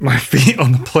my feet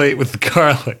on the plate with the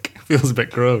garlic. It feels a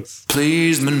bit gross.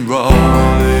 Please, Monroe.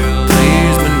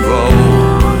 Please,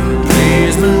 Monroe.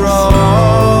 Please, Monroe.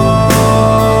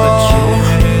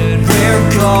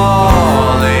 We're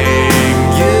calling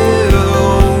you.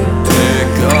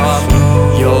 Pick up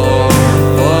your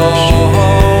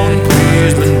phone.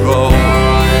 Please, Monroe.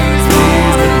 Please,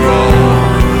 Monroe.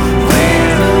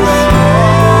 Please, Monroe.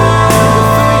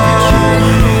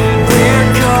 We're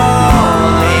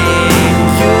calling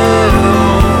you.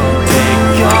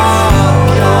 Pick up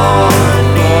your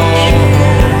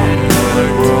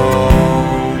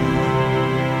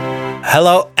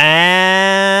Hello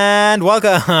and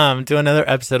welcome to another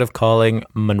episode of Calling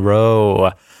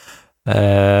Monroe.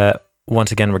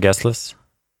 Once again, we're guestless.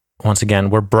 Once again,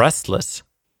 we're breastless.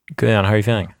 Good on, how are you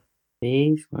feeling?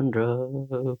 Please,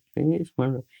 Monroe. Please,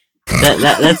 Monroe.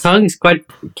 That song is quite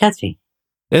catchy.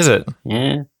 Is it?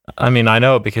 Yeah. I mean, I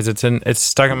know because it's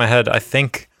stuck in my head, I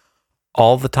think,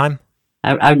 all the time.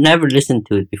 I've never listened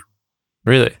to it before.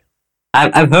 Really?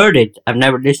 I've heard it. I've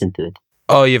never listened to it.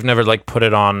 Oh, you've never put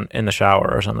it on in the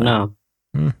shower or something? No.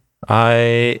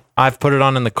 I've put it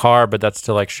on in the car, but that's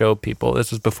to show people.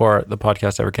 This was before the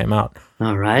podcast ever came out.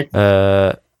 All right.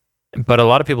 But a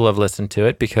lot of people have listened to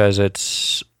it because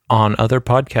it's on other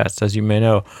podcasts, as you may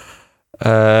know.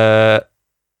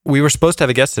 We were supposed to have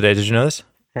a guest today. Did you know this?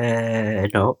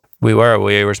 No. We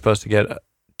were supposed to get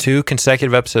 2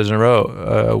 consecutive episodes in a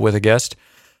row with a guest,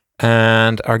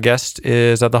 and our guest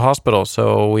is at the hospital,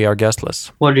 so we are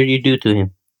guestless. What did you do to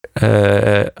him?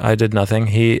 I did nothing.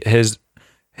 His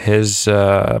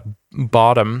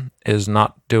bottom is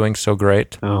not doing so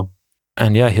great. Oh.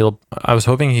 And yeah, I was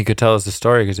hoping he could tell us the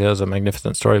story because he has a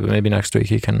magnificent story, but maybe next week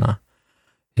he can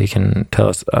tell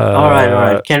us. All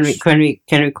right. Can we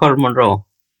call Monroe?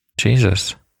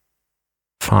 Jesus.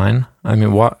 Fine. I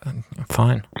mean, what?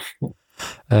 Fine.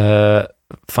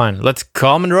 Fine. Let's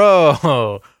call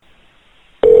Monroe.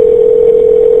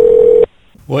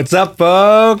 What's up,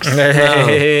 folks?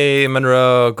 Hey,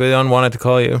 Monroe. Guion wanted to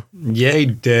call you. Yeah, he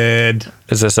did.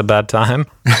 Is this a bad time?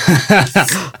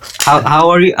 How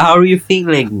are you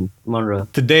feeling, Monroe?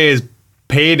 Today is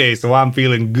payday, so I'm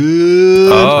feeling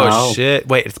good. Oh, Wow. shit.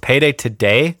 Wait, it's payday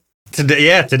today?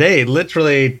 Today,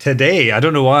 literally today. I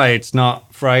don't know why it's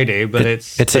not Friday, but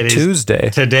It's it a is Tuesday.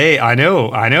 Today, I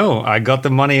know. I got the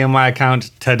money in my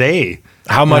account today.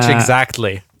 How much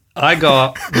exactly? I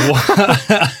got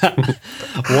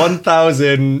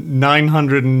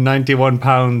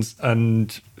 £1,991 and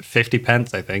 50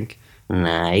 pence, I think,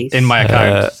 Nice. in my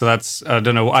account. So that's, I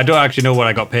don't know. I don't actually know what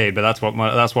I got paid, but that's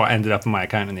what ended up in my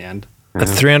account in the end.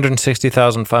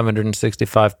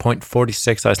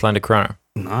 360,565.46 Icelandic kroner.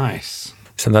 Nice.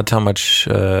 So that's how much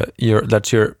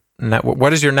that's your net.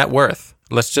 What is your net worth?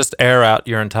 Let's just air out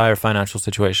your entire financial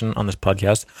situation on this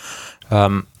podcast.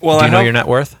 Do you know your net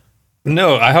worth?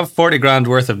 No, I have 40 grand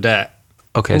worth of debt.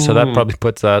 Okay, so that probably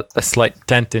puts a slight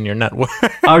dent in your net worth.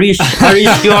 Are you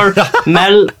sure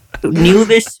Mel knew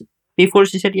this before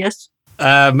she said yes?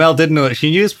 Mel didn't know it. She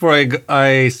knew this before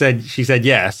she said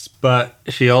yes, but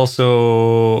she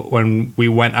also, when we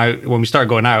started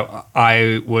going out,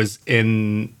 I was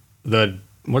in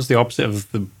what's the opposite of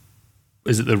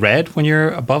is it the red when you're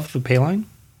above the pay line?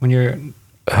 When you're,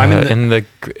 I'm in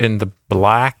the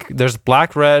black. There's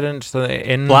black, red, and so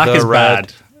in black the is red.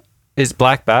 bad. Is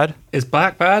black bad? Is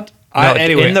black bad? No,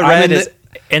 Anyway, in the red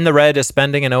in the red is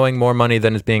spending and owing more money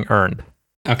than is being earned.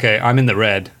 Okay, I'm in the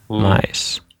red.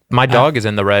 Nice. My dog is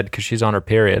in the red because she's on her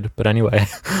period. But anyway,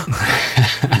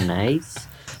 Nice.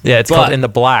 yeah, it's called in the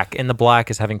black. In the black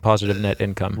is having positive net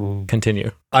income.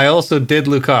 Continue. I also did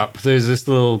look up. There's this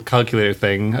little calculator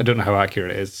thing. I don't know how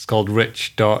accurate it is. It's called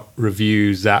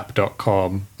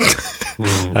rich.reviewzap.com.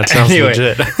 That sounds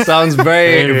legit. Sounds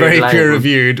very, Very very reliable. peer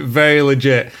reviewed, very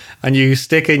legit. And you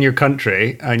stick in your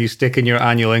country and you stick in your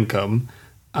annual income,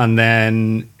 and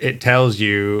then it tells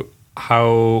you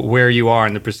where you are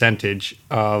in the percentage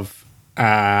of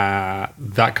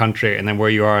that country, and then where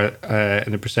you are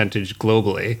in the percentage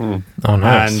globally. Oh,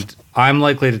 nice. And I'm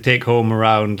likely to take home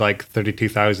around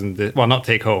 32,000. Well, not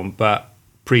take home, but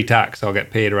pre-tax, I'll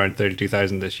get paid around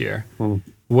 32,000 this year,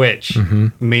 which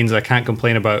means I can't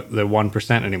complain about the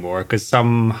 1% anymore, because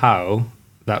somehow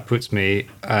that puts me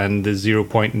in the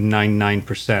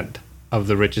 0.99% of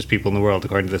the richest people in the world,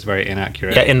 according to this very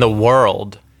inaccurate. Yeah, in the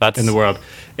world. That's In the world.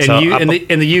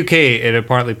 In the UK, it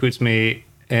apparently puts me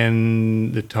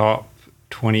in the top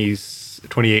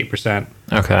 28%.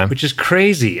 Okay. Which is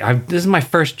crazy. This is my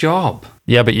first job.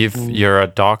 Yeah, but you're a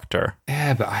doctor.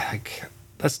 Yeah, but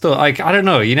that's still I don't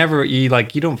know. You never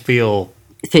don't feel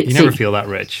that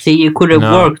rich. See, you could have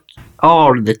No. worked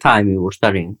all the time you were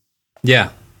studying. Yeah.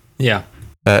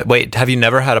 Wait, have you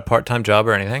never had a part-time job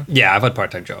or anything? Yeah, I've had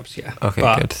part-time jobs. Yeah. Okay,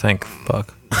 But good. Thank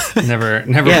fuck. Never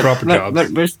Yeah, proper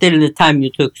jobs. but still, the time you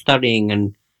took studying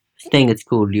and staying at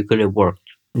school, you could have worked.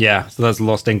 Yeah, so that's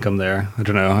lost income there. I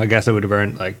don't know. I guess I would have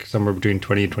earned like somewhere between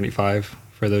 20 and 25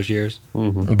 for those years.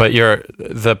 But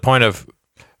the point of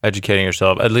educating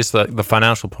yourself, at least the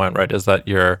financial point, right, is that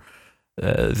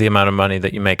the amount of money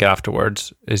that you make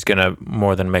afterwards is gonna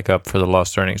more than make up for the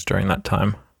lost earnings during that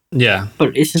time. Yeah.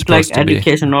 But isn't Supposed like to be.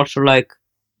 education also like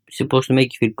supposed to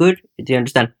make you feel good? Do you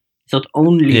understand? It's not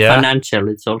only Yeah. financial;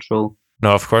 it's also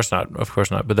No, of course not. Of course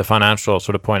not. But the financial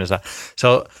sort of point is that.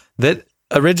 So that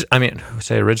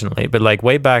say originally, but like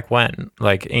way back when,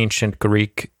 like ancient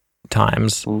Greek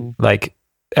times, like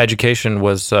education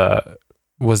was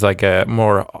like a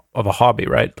more of a hobby,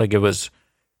 right? Like it was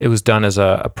done as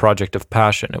a project of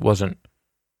passion. It wasn't,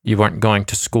 you weren't going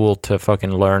to school to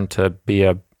fucking learn to be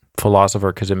a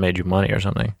philosopher because it made you money or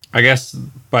something. I guess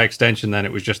by extension, then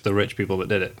it was just the rich people that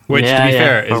did it. Which, Yeah, to be yeah.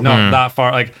 fair, is not that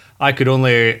far. Like I could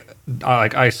only,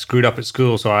 I screwed up at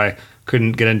school, so I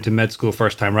couldn't get into med school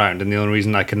first time round. And the only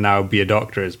reason I can now be a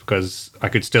doctor is because I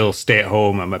could still stay at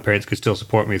home and my parents could still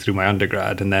support me through my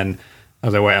undergrad. And then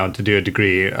as I went on to do a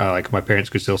degree, like my parents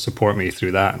could still support me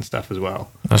through that and stuff as well.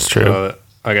 That's true. So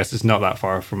I guess it's not that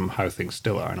far from how things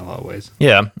still are in a lot of ways.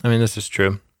 Yeah, I mean, this is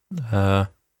true.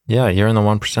 Yeah, you're in the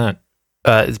 1%.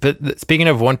 But speaking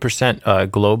of 1%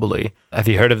 globally, have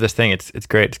you heard of this thing? It's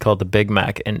great. It's called the Big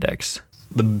Mac Index.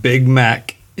 The Big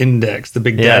Mac Index, the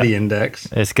Big Yeah. Daddy Index.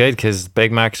 It's good because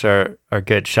Big Macs are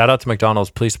good. Shout out to McDonald's.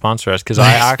 Please sponsor us because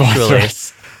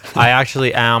I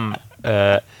actually am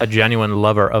a genuine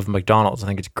lover of McDonald's. I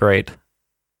think it's great.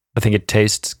 I think it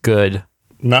tastes good.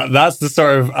 No, that's the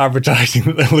sort of advertising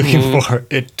that they're looking for.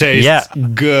 It tastes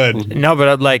good. No,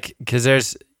 but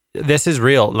because this is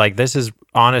real. Like, this is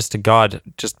honest to God,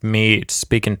 just me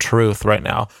speaking truth right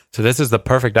now. So this is the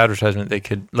perfect advertisement they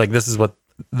could, like, this is what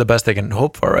the best they can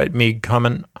hope for, right? Me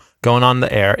going on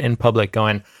the air in public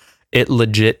going, it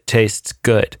legit tastes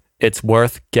good. It's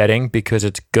worth getting because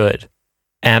it's good.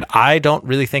 And I don't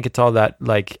really think it's all that,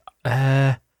 like,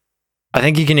 I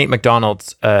think you can eat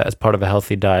McDonald's as part of a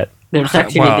healthy diet. there's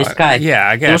actually Well, this guy. Yeah,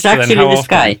 I guess. There's but then actually how this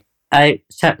often- guy. I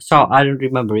saw. I don't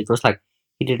remember. It was like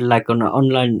he did like an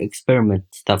online experiment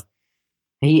stuff.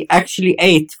 He actually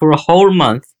ate for a whole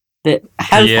month the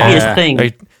healthiest Yeah. thing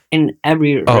Like, in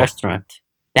every Oh. restaurant.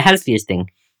 The healthiest thing.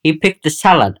 He picked the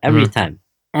salad every time,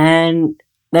 and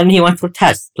then he went for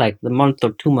tests like the month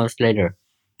or 2 months later,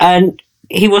 and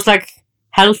he was like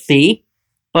healthy,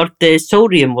 but the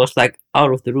sodium was like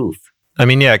out of the roof. I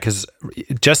mean, yeah, because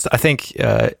I think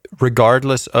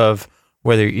regardless of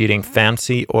whether you're eating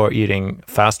fancy or eating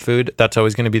fast food, that's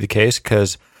always going to be the case.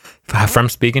 Because from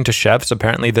speaking to chefs,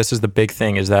 apparently this is the big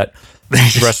thing: is that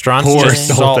restaurants pour just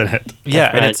salt in it. Yeah,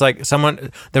 and right. it's like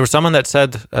there was someone that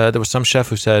said there was some chef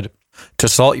who said to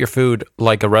salt your food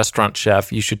like a restaurant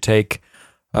chef, you should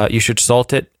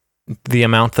salt it the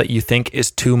amount that you think is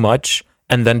too much,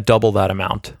 and then double that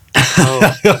amount.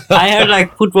 I had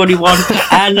like put what he wanted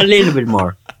and a little bit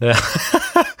more.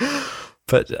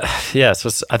 But yeah, so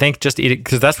I think just eat it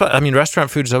because that's what I mean. Restaurant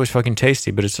food is always fucking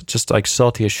tasty, but it's just like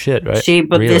salty as shit, right? See,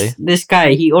 but really. this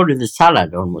guy, he ordered the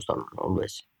salad almost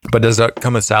always. But does that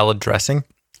come with salad dressing?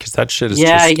 Because that shit is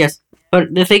Yeah, just. I guess.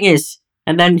 But the thing is,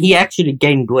 and then he actually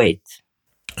gained weight.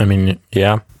 I mean,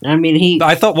 yeah, I mean,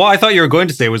 I thought you were going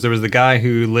to say was there was the guy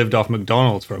who lived off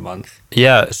McDonald's for a month.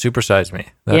 yeah. Supersize me.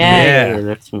 That- Yeah.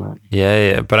 that's not.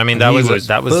 yeah. But I mean, that He was was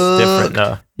different.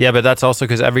 No. Yeah, but that's also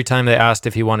because every time they asked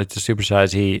if he wanted to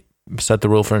supersize, he set the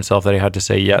rule for himself that he had to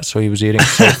say yes. So he was eating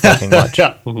so fucking much.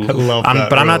 I love that.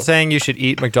 But I'm not rule. saying you should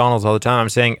eat McDonald's all the time. I'm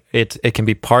saying it can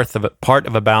be part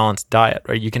of a balanced diet,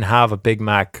 right? You can have a Big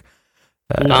Mac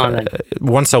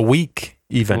once a week,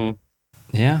 even,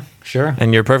 Yeah, sure.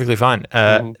 and you're perfectly fine.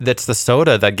 That's the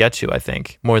soda that gets you, I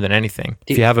think, more than anything.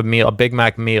 If you have a Big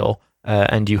Mac meal,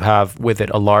 and you have with it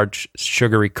a large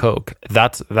sugary Coke,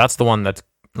 that's the one that's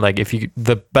like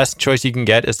the best choice you can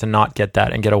get is to not get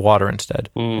that and get a water instead,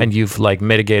 and you've like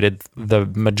mitigated the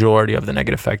majority of the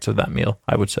negative effects of that meal.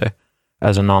 I would say,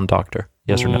 as a non-doctor,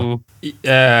 yes or no?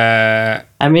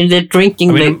 I mean,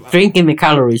 drinking mean, the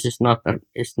calories is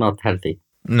not healthy.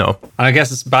 No. And I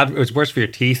guess it's bad. It's worse for your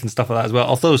teeth and stuff like that as well.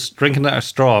 Although drinking out of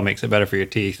straw makes it better for your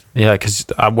teeth. Yeah, because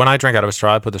when I drink out of a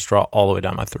straw, I put the straw all the way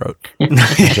down my throat.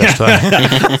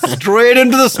 Straight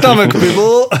into the stomach,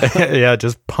 people. Yeah,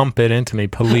 just pump it into me,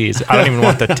 please. I don't even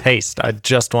want the taste. I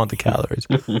just want the calories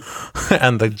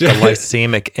and the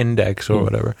glycemic index or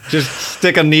whatever. Just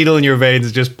stick a needle in your veins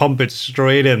and just pump it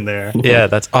straight in there. Yeah,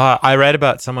 that's. I read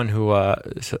about someone who.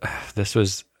 This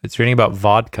was It's reading about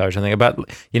vodka or something. About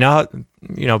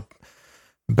how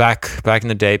back in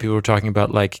the day, people were talking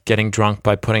about like getting drunk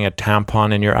by putting a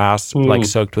tampon in your ass, like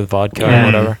soaked with vodka or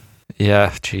whatever.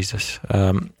 Yeah, Jesus.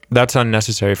 That's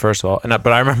unnecessary, first of all. But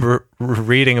I remember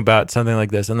reading about something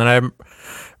like this, and then I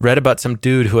read about some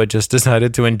dude who had just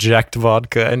decided to inject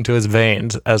vodka into his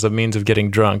veins as a means of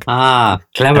getting drunk. Ah,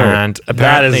 clever. And That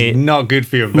apparently, is not good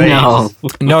for your veins. No.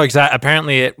 no, exactly.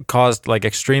 Apparently, it caused like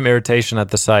extreme irritation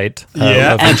at the site.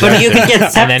 Yeah. of But you can get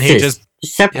sepsis. And then he just,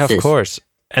 sepsis. yeah, of course.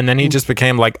 And then he just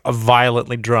became like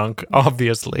violently drunk,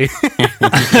 obviously.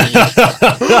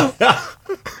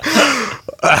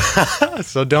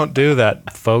 So don't do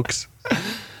that, folks.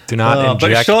 Do not But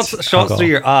inject shots alcohol. through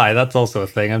your eye, that's also a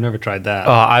thing. I've never tried that.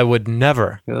 I would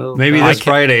never. Oh, Maybe God. this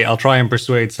Friday I'll try and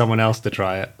persuade someone else to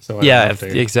try it. So I don't Yeah, have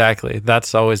to. exactly.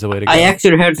 That's always the way to go. I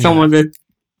actually heard someone that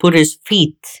put his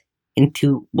feet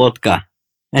into vodka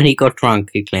and he got drunk,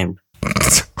 he claimed.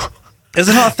 Is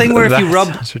it not a thing where if you That rub,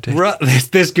 sounds ridiculous.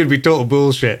 this could be total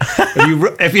bullshit.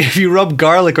 If you rub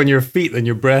garlic on your feet, then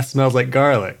your breath smells like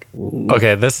garlic.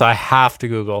 Okay, this I have to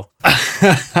Google.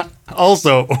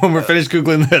 Also, when we're finished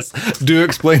googling this, do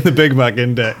explain the Big Mac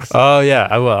index. Oh yeah,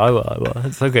 I will.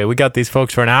 It's okay. We got these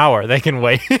folks for an hour. They can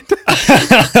wait.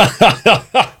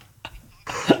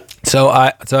 So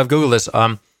I've Googled this.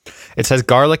 It says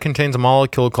garlic contains a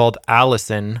molecule called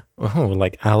allicin. Oh,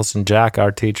 like Alison Jack,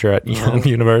 our teacher at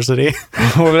university.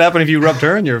 What would happen if you rubbed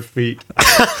her on your feet?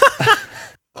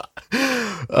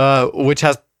 Which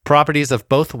has properties of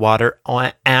both water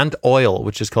and oil,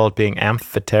 which is called being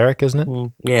amphoteric, isn't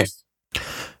it? Yes.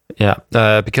 Yeah.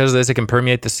 Because of this, it can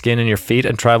permeate the skin in your feet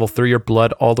and travel through your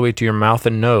blood all the way to your mouth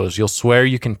and nose. You'll swear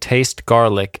you can taste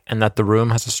garlic and that the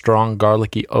room has a strong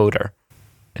garlicky odor.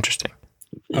 Interesting.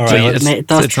 All So right, you- let's- it's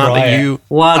not try that it. you.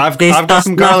 What? I've This got does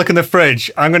some not- garlic in the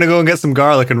fridge. I'm gonna go and get some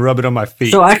garlic and rub it on my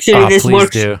feet. So actually, this Please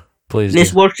works. do. Please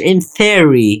This do. works in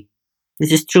theory.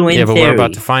 This is true in Yeah, but theory. we're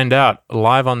about to find out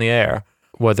live on the air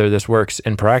whether this works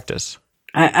in practice.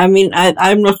 I mean,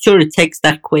 I'm not sure it takes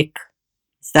that quick.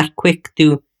 It's that quick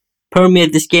to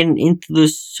permeate the skin into the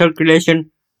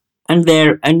circulation, and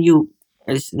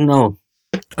no.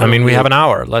 I mean, we have an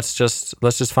hour. Let's just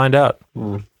find out.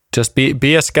 Mm. Just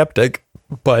be a skeptic,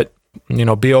 but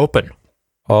be open.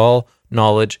 All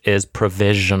knowledge is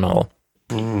provisional.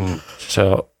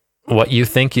 So, what you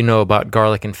think you know about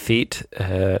garlic and feet,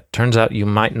 turns out you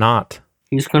might not.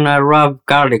 He's gonna rub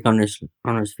garlic on his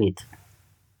feet.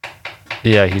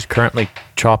 Yeah, he's currently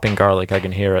chopping garlic. I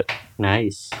can hear it.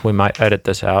 Nice. We might edit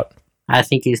this out. I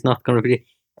think he's not gonna be.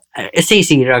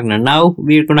 See, Ragnar. Now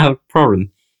we're gonna have a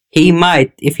problem. He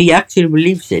might, if he actually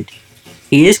believes it,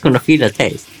 he is gonna feel a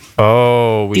taste.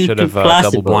 Oh, we Due should to have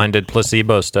placebo. double-blinded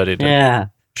placebo studied it. Yeah,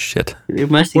 Shit. you're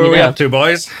messing Where are it we up. up to,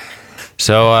 boys?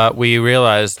 So we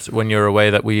realized when you were away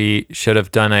that we should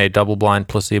have done a double-blind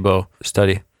placebo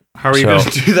study. How are you So- going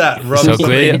to do that? Rub so something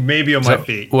Guillain- maybe on my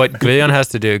feet. What Guillain has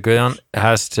to do, Guillain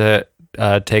has to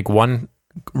take one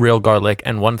real garlic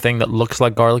and one thing that looks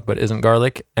like garlic but isn't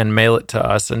garlic and mail it to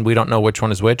us, and we don't know which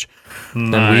one is which.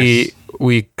 Nice. And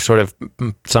we sort of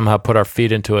somehow put our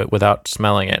feet into it without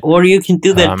smelling it. Or you can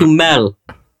do that to Um, Mel.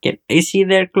 Is he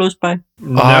there close by?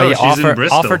 No, Yeah, she's in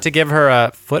Bristol. offer to give her a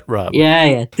foot rub.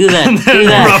 Yeah. Do that. Do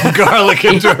that. Rub garlic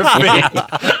into her feet.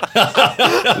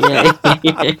 Yeah.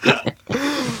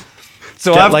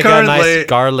 So Get I've like a currently, nice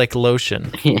garlic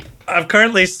lotion. I've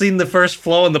currently seen the first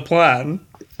flaw in the plan,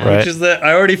 Right. which is that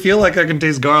I already feel like I can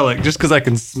taste garlic just because I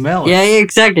can smell it. Yeah,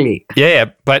 exactly. Yeah,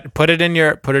 but put it in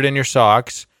your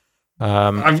socks.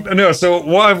 So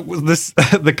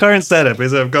the current setup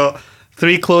is I've got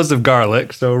 3 cloves of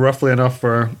garlic, so roughly enough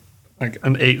for like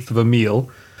an eighth of a meal,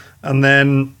 and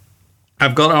then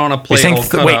I've got it on a You plate. think all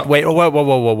cut up.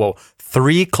 whoa.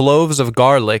 3 cloves of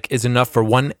garlic is enough for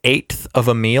 1/8 of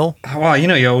a meal? Wow,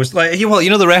 you always like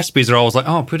the recipes are always like,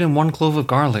 oh, put in 1 clove of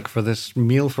garlic for this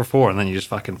meal for 4, and then you just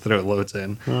fucking throw loads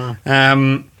in.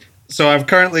 So I've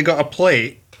currently got a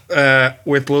plate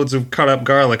with loads of cut up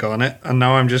garlic on it, and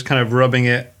now I'm just kind of rubbing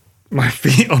my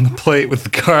feet on the plate with the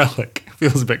garlic. It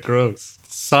feels a bit gross.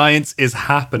 Science is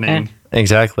happening.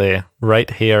 Exactly. Right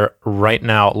here, right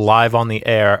now, live on the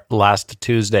air last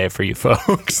Tuesday for you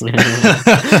folks. All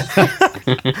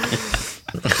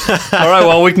right,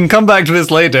 well, we can come back to this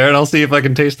later, and I'll see if I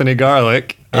can taste any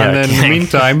garlic. And Yeah, then in the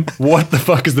meantime, what the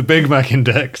fuck is the Big Mac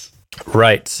index?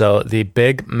 Right. So the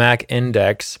Big Mac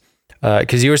Index,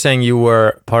 because you were saying you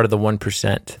were part of the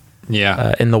 1%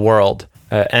 Yeah, in the world.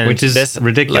 And which is this,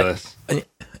 ridiculous.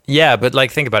 yeah, but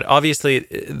like think about it. Obviously,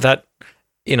 that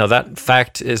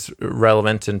fact is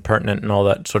relevant and pertinent and all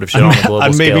that sort of shit on a global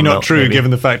And maybe scale. not true, given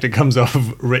the fact it comes off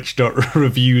of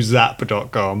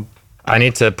rich.reviewzap.com. I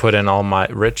need to put in all my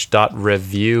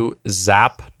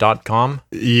rich.reviewzap.com.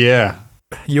 Yeah.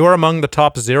 You are among the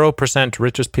top 0%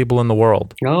 richest people in the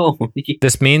world. No.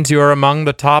 This means you are among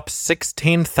the top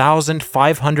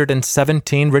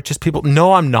 16,517 richest people.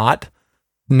 No, I'm not.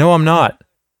 No, I'm not.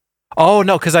 Oh,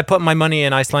 no, because I put my money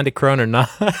in Icelandic kroner, not,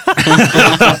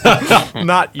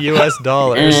 not US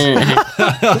dollars.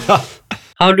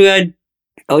 How do I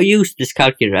use this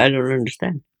calculator? I don't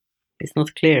understand. It's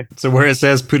not clear. So where it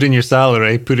says put in your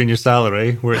salary, put in your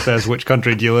salary. Where it says which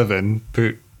country do you live in,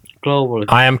 put. Global.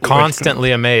 I am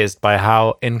constantly amazed by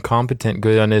how incompetent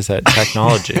Guðjón is at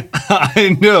technology.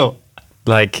 I know.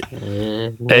 Like,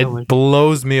 No, it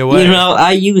blows me away. you know,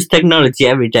 I use technology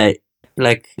every day.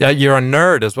 Like, Yeah, you're a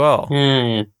nerd as well.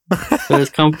 so it's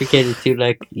complicated to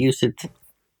like use it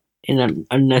in an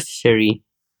unnecessary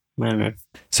manner.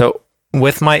 So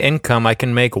with my income, I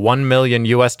can make 1 million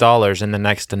US dollars in the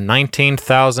next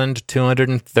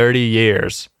 19,230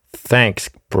 years. Thanks,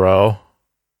 bro.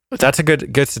 That's a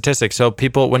good statistic. So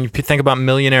people, when you think about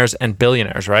millionaires and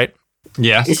billionaires, right?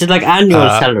 Yes. It's like annual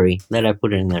salary that I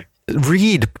put in there.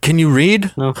 Read. Can you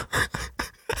read? No.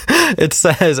 It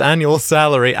says annual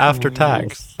salary after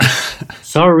tax.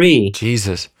 Sorry.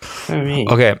 Jesus. Sorry.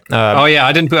 Okay. Oh yeah,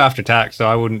 I didn't put after tax, so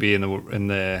I wouldn't be in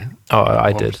the. Oh,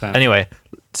 I did. 1%. Anyway,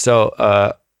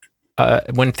 so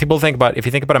when people think about, if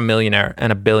you think about a millionaire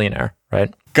and a billionaire,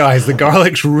 right? Guys, the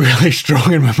garlic's really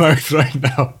strong in my mouth right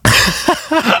now.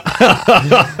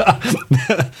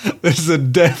 This is a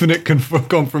definite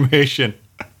confirmation.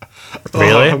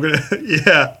 Really?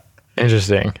 Yeah.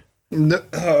 Interesting. No,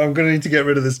 I'm gonna need to get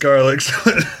rid of this garlic. It's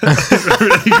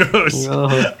really gross.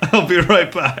 Oh. I'll be right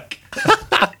back.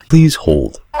 Please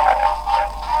hold.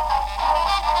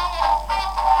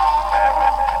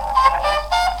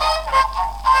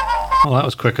 Well, that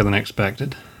was quicker than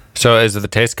expected. So is the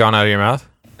taste gone out of your mouth?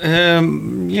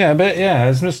 Yeah, but yeah,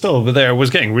 it's still over there. It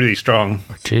was getting really strong.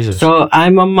 Jesus. So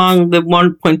I'm among the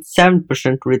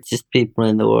 1.7% richest people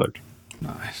in the world.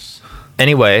 Nice.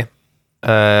 Anyway,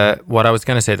 what I was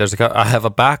going to say, I have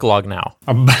a backlog now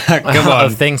I'm back. Come on.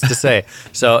 of things to say.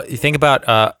 So you think about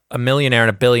a millionaire and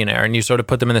a billionaire, and you sort of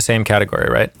put them in the same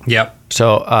category, right? Yep.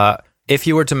 So if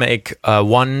you were to make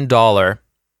 $1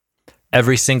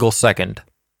 every single second,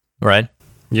 right?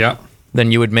 Yep. Then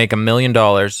you would make $1 million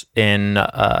in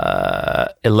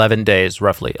 11 days,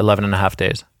 roughly 11 and a half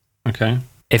days. Okay.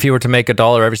 If you were to make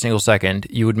 $1 every single second,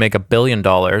 you would make $1 billion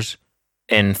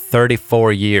in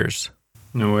 34 years.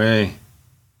 No way.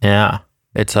 Yeah,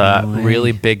 it's a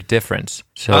really big difference.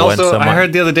 So Also, I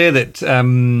heard the other day that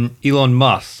Elon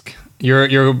Musk,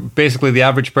 you're basically the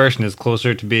average person is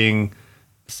closer to being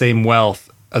the same wealth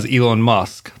as Elon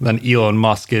Musk than Elon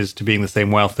Musk is to being the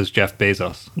same wealth as Jeff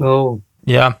Bezos. Oh.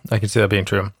 Yeah, I can see that being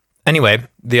true. Anyway,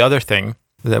 the other thing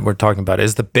that we're talking about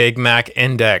is the Big Mac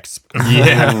Index.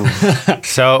 Yeah.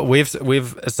 So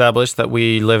we've established that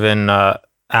we live in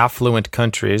affluent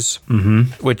countries,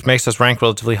 which makes us rank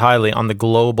relatively highly on the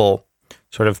global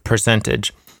sort of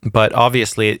percentage. But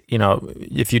obviously, you know,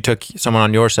 if you took someone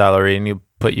on your salary and you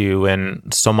put you in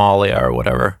Somalia or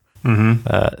whatever,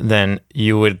 then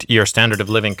your standard of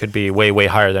living could be way, way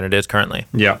higher than it is currently.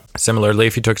 Yeah. Similarly,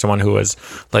 if you took someone who was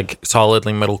like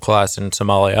solidly middle class in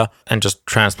Somalia and just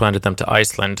transplanted them to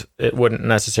Iceland, it wouldn't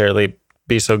necessarily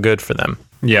be so good for them.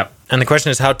 Yeah. And the question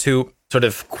is how to sort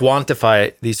of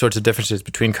quantify these sorts of differences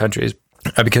between countries,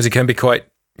 because it can be quite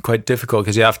difficult,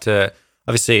 because you have to,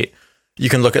 obviously, you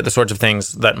can look at the sorts of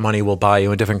things that money will buy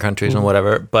you in different countries and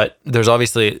whatever, but there's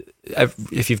obviously,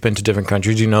 if you've been to different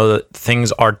countries, you know that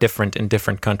things are different in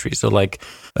different countries. So like,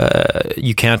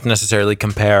 you can't necessarily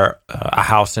compare a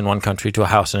house in one country to a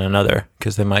house in another,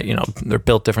 because they might, you know, they're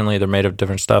built differently, they're made of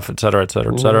different stuff, et cetera, et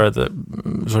cetera, et cetera. The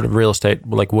sort of real estate,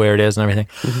 like where it is and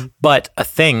everything. But a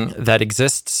thing that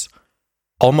exists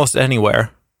almost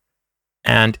anywhere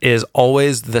and is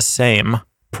always the same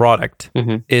product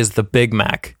is the Big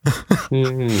Mac.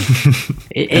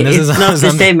 It's not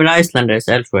the same in Iceland as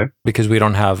elsewhere. Because we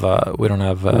don't have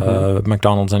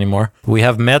McDonald's anymore. We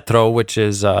have Metro, which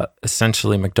is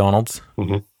essentially McDonald's,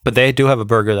 but they do have a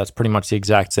burger that's pretty much the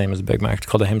exact same as a Big Mac. It's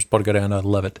called a Heimsborgare, and I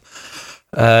love it.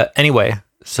 Anyway,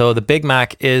 so the Big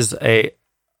Mac is a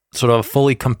sort of a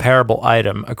fully comparable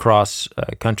item across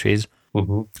countries.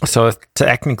 So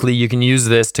technically, you can use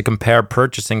this to compare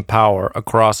purchasing power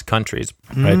across countries,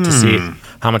 right? To see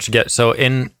how much you get. So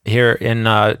in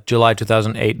July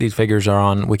 2008, these figures are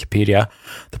on Wikipedia.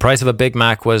 The price of a Big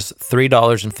Mac was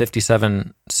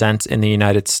 $3.57 in the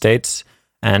United States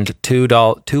and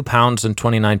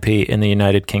 £2.29 in the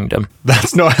United Kingdom.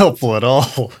 That's not helpful at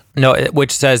all. No,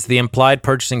 which says the implied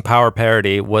purchasing power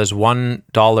parity was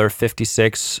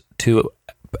 $1.56 to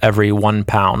every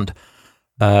 £1.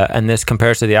 And this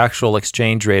compares to the actual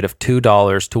exchange rate of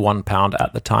 $2 to £1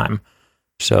 at the time.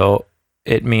 So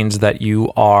it means that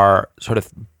you are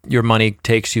your money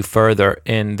takes you further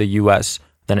in the US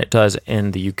than it does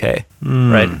in the UK,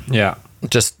 right? Yeah.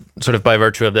 Just sort of by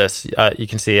virtue of this, you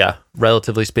can see,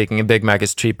 relatively speaking, a Big Mac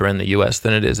is cheaper in the US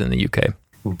than it is in the UK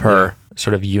per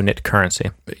sort of unit currency.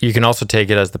 You can also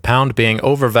take it as the pound being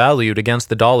overvalued against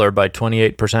the dollar by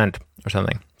 28% or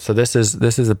something. So this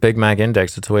is a Big Mac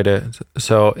index. It's a way to.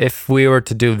 So if we were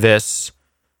to do this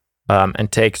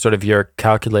and take sort of your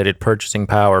calculated purchasing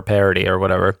power parity or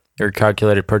whatever, your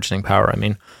calculated purchasing power, I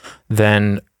mean,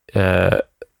 then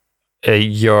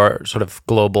your sort of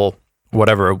global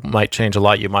whatever might change a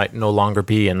lot. You might no longer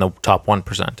be in the top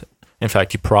 1%. In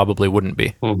fact, you probably wouldn't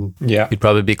be. Yeah. You'd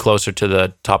probably be closer to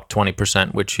the top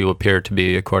 20%, which you appear to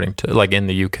be according to, like in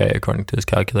the UK, according to this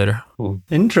calculator.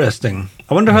 Interesting.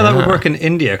 I wonder how that would work in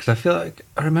India, because I feel like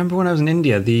I remember when I was in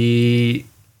India, the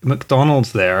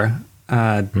McDonald's there,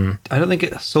 I don't think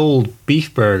it sold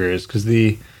beef burgers because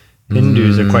the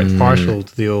Hindus are quite partial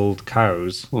to the old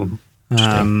cows.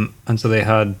 And so they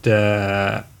had,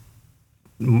 it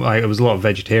was a lot of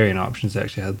vegetarian options they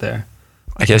actually had there.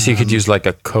 I guess you could use like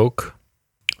a Coke.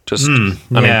 Just, I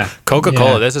mean,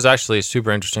 Coca-Cola, this is actually super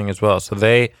interesting as well. So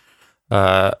they,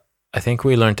 I think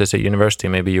we learned this at university,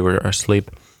 maybe you were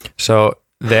asleep. So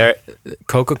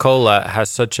Coca-Cola has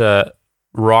such a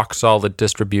rock solid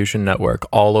distribution network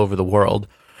all over the world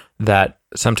that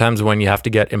sometimes when you have to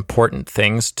get important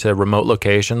things to remote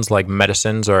locations like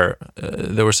medicines, or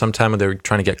there was some time when they were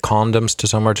trying to get condoms to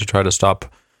somewhere to try to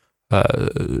stop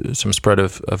some spread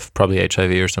of probably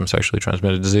HIV or some sexually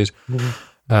transmitted disease,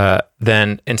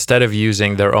 then instead of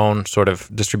using their own sort of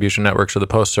distribution networks or the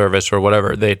post service or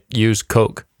whatever, they use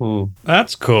Coke.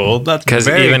 That's cool. That's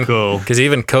very cool. Because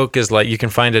even Coke is like, you can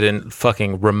find it in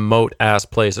fucking remote ass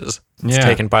places. It's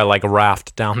taken by like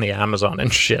raft down the Amazon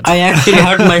and shit. I actually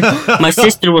heard my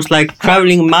sister was like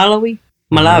traveling Malawi.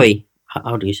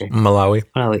 How do you say? Malawi.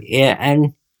 Yeah,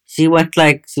 and she was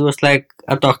like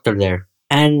a doctor there,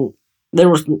 and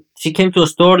she came to a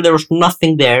store. There was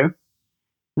nothing there.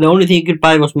 The only thing you could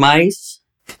buy was maize,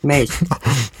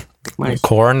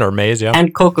 Corn or maize, yeah.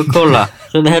 and Coca-Cola.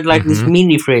 So they had like this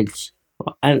mini fridge,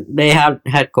 and they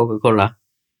had Coca-Cola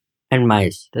and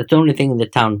maize. That's the only thing in the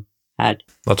town had.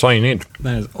 That's all you need.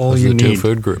 That is all Those you are the need. 2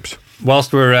 food groups.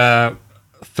 Whilst we're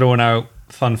throwing out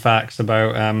fun facts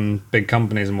about big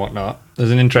companies and whatnot,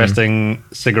 there's an interesting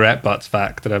cigarette butts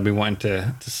fact that I've been wanting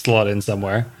to slot in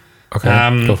somewhere. Okay,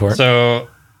 go for it. So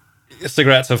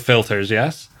cigarettes have filters,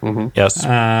 yes? Yes.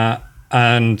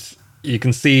 And you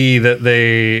can see that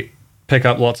they pick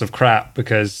up lots of crap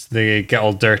because they get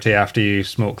all dirty after you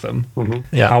smoke them.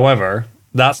 Yeah. However,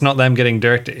 that's not them getting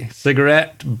dirty.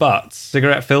 Cigarette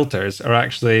filters are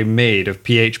actually made of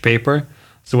pH paper.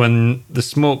 So when the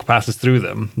smoke passes through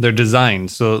them, they're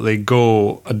designed so that they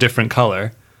go a different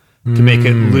color to make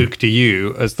it look to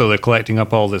you as though they're collecting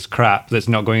up all this crap that's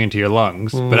not going into your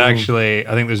lungs. But actually,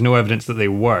 I think there's no evidence that they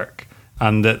work,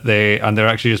 and that they're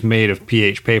actually just made of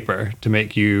pH paper to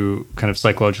make you kind of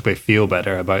psychologically feel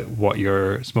better about what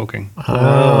you're smoking.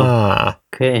 Ah,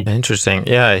 Okay. interesting.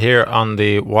 Yeah, here on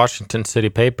the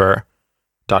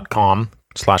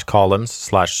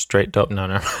WashingtonCityPaper.com/columns/straight dope.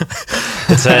 No.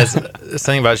 It says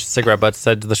something about cigarette butts.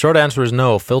 Said the short answer is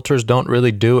no. Filters don't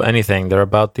really do anything. They're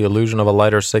about the illusion of a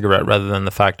lighter cigarette rather than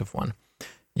the fact of one.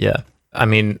 Yeah, I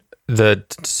mean the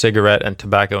cigarette and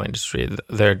tobacco industry.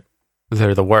 They're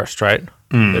the worst, right?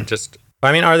 They're just.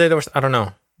 I mean, are they the worst? I don't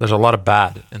know. There's a lot of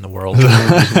bad in the world.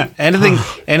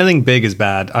 Anything big is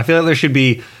bad. I feel like there should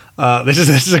be. This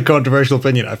is a controversial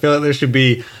opinion. I feel like there should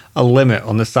be a limit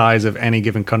on the size of any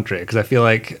given country, because I feel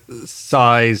like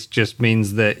size just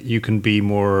means that you can be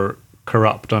more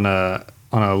corrupt on a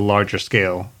larger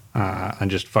scale and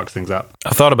just fucks things up.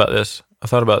 I thought about this. I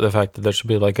thought about the fact that there should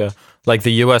be like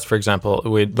the US, for example.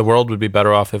 The world would be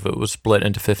better off if it was split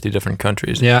into 50 different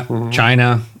countries. Yeah,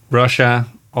 China, Russia,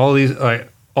 all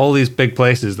these big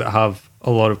places that have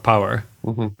a lot of power.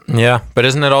 Yeah, but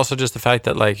isn't it also just the fact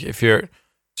that like if you're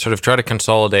sort of try to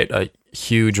consolidate a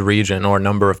huge region or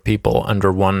number of people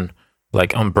under one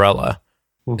like umbrella,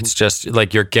 it's just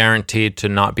like you're guaranteed to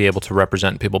not be able to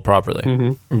represent people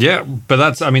properly. Yeah, but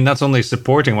that's only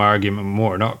supporting my argument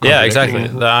more, not Yeah, contradicting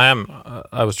exactly. it.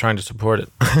 I was trying to support it.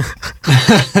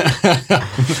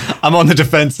 I'm on the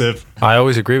defensive. I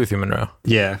always agree with you, Monroe.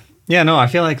 Yeah, no, I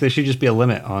feel like there should just be a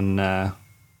limit on it.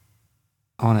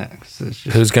 'Cause it's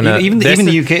just, Who's gonna- even this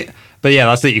the is- UK? But yeah,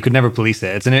 that's it. You could never police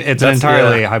it. It's an That's-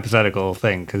 entirely yeah. hypothetical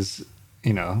thing, because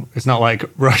it's not like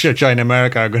Russia, China,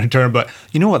 America are going to turn. But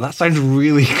you know what? That sounds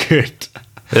really good.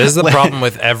 This is the problem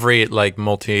with every like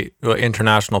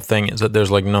international thing is that there's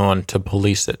like no one to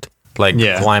police it. Like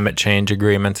climate change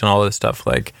agreements and all this stuff.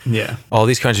 Like all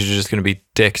these countries are just going to be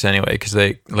dicks anyway because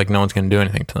they like no one's going to do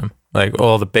anything to them. Like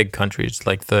all the big countries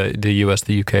like the US,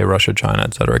 the UK, Russia, China,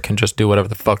 etc. can just do whatever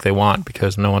the fuck they want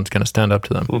because no one's going to stand up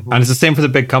to them. And it's the same for the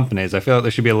big companies. I feel like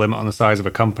there should be a limit on the size of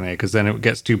a company because then it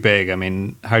gets too big. I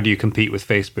mean, how do you compete with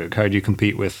Facebook? How do you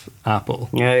compete with Apple?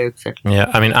 Yeah, exactly. Yeah,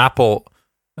 I mean, Apple,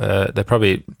 they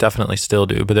probably definitely still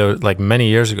do, but there was, like many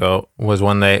years ago was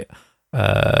when they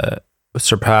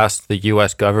surpassed the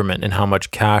US government in how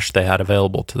much cash they had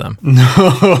available to them.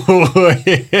 No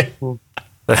way.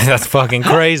 That's fucking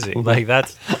crazy. Like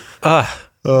that's, oh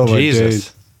my Jesus.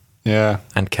 days. Yeah.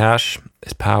 And cash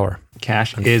is power.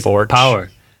 Cash And is forge. power.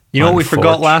 You know what we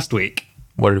forgot Forge. last week?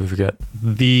 What did we forget?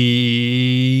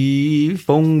 The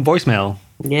phone voicemail,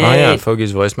 Yeah. Oh yeah,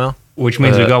 Fogey's voicemail. which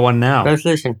means we got one now. Let's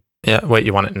listen. Yeah, wait,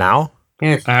 you want it now?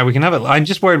 Yes. We can have it. I'm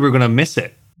just worried we're going to miss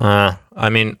it. I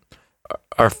mean,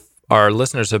 our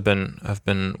listeners have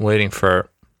been waiting for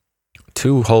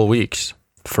 2 whole weeks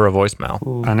for a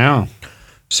voicemail. I know.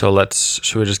 So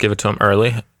should we just give it to him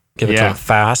early? Give it to Yeah. him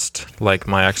fast, like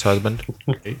my ex-husband.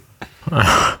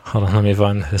 Hold on, let me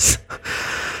find this.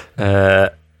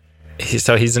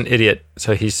 He's an idiot.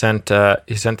 So he sent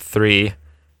 3,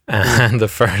 and the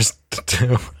first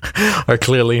 2 are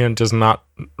clearly him just not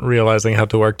realizing how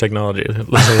to work technology. This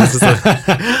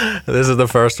is the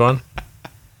first one.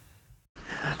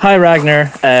 Hi,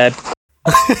 Ragnar.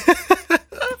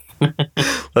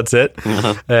 That's it.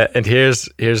 And here's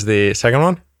the second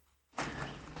one.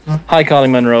 Hi,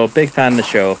 Colin Monroe. Big fan of the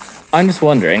show. I'm just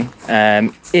wondering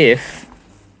if...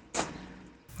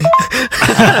 And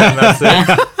that's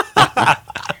it.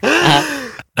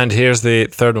 And here's the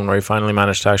third one where he finally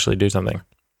managed to actually do something.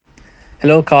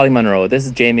 Hello, Colin Monroe. This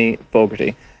is Jamie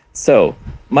Fogarty. So,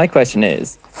 my question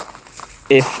is,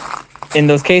 if in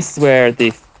those cases where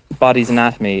the body's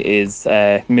anatomy is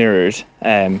mirrored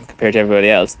compared to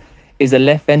everybody else, is the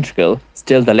left ventricle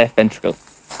still the left ventricle?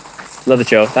 Love the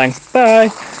show. Thanks. Bye.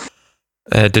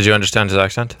 Did you understand his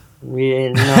accent? We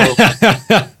know.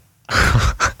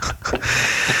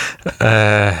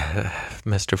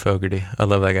 Mr. Fogarty. I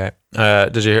love that guy.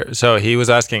 Did you hear? So he was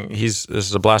asking, this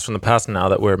is a blast from the past now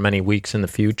that we're many weeks in the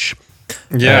future.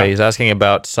 Yeah. He's asking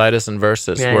about situs and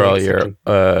versus, Yeah, where all exactly.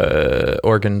 your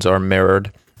organs are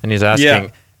mirrored. And he's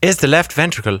asking, is the left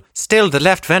ventricle still the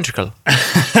left ventricle?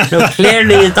 So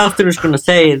clearly the doctor is going to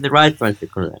say the right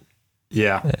ventricle then.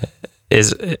 Yeah.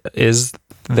 Is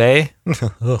they?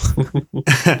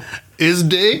 Is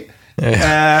day?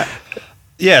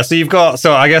 Yeah, so you've got,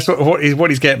 so I guess what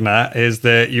he's getting at is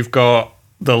that you've got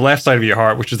the left side of your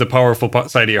heart, which is the powerful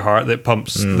side of your heart that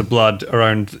pumps the blood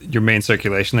around your main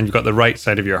circulation. Then you've got the right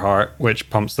side of your heart, which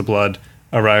pumps the blood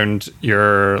around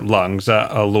your lungs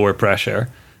at a lower pressure.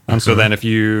 And so then if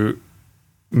you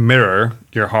mirror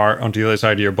your heart onto the other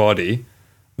side of your body,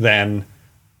 then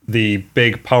the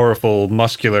big, powerful,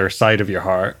 muscular side of your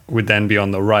heart would then be on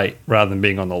the right rather than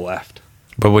being on the left.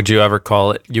 But would you ever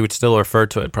call it, you would still refer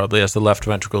to it probably as the left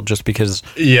ventricle just because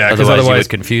Yeah, 'cause otherwise you otherwise- would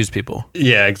confuse people.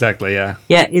 Yeah, exactly, yeah.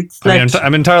 Yeah, it's I like mean,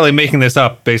 I'm entirely making this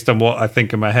up based on what I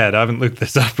think in my head. I haven't looked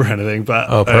this up or anything, but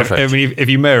Oh, perfect. I mean, if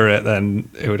you mirror it, then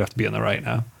it would have to be on the right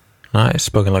now. Nice,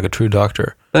 spoken like a true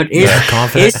doctor. but is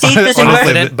Confident, is Cetus Honestly,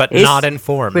 confident but is- not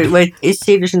informed. wait, is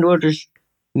Cetus and Waters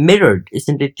mirrored?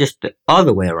 Isn't it just the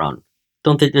other way around?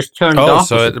 Don't they just turn the Oh, opposite?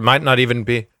 so it might not even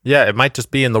be. Yeah, it might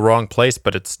just be in the wrong place,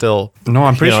 but it's still. No,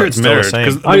 I'm pretty You know, sure it's it's still the mirrored same.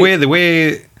 because Are you- the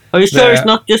way Are you sure Yeah. it's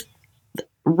not just the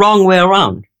wrong way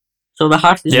around? So the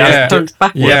heart is Yeah. just turned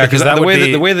backwards. yeah, because because that the would way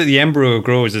be- the way that the embryo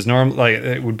grows is normal. Like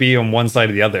it would be on one side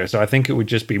or the other. So I think it would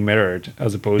just be mirrored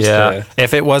as opposed Yeah, to.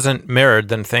 if it wasn't mirrored,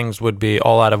 then things would be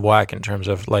all out of whack in terms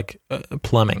of like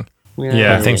plumbing.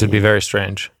 Yeah. Things would be very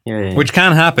strange. Yeah. Which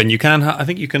can happen. You can. I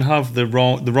think you can have the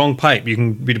wrong pipe. You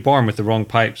can be born with the wrong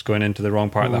pipes going into the wrong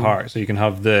part of the heart. So you can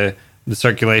have the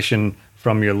circulation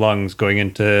from your lungs going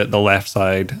into the left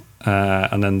side,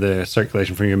 and then the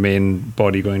circulation from your main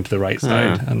body going to the right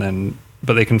side, and then.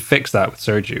 But they can fix that with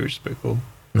surgery, which is pretty cool.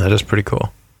 That is pretty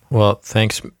cool. Well,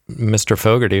 thanks, Mr.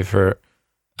 Fogarty, for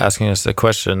asking us a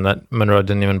question that Monroe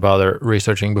didn't even bother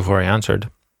researching before he answered.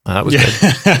 That was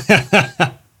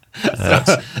good.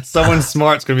 Someone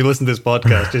smart's going to be listening to this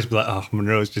podcast, just be like, "Oh,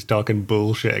 Monroe's just talking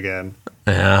bullshit again."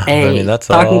 Yeah, I Hey, mean that's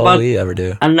talking all about- we ever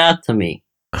do. Anatomy.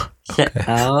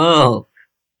 Oh.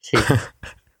 See.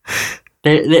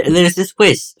 There's this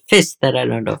fish that I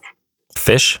learned of.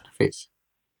 Fish. Fish.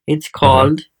 It's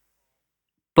called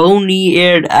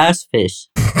bony-eared ass fish.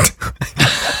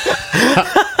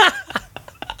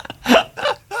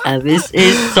 And this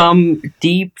is some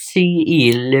deep sea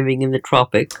eel living in the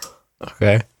tropic.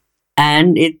 Okay.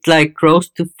 And it like grows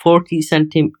to 40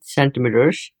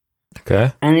 centimeters.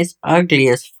 Okay. And it's ugly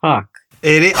as fuck.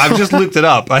 I've just looked it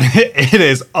up, and it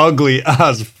is ugly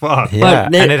as fuck. Yeah,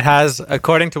 they- and it has,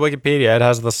 according to Wikipedia, it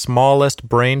has the smallest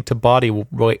brain to body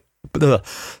weight,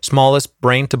 smallest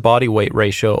brain to body weight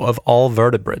ratio of all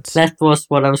vertebrates. That was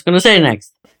what I was going to say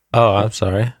next. Oh, I'm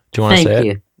sorry. Do you want to Thank say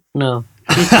you. it? No.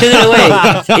 You took it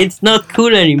away. It's not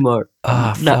cool anymore.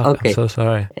 Ah, No, fuck. okay. I'm so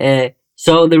sorry.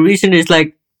 So the reason is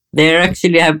like they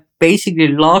actually have basically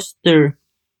lost their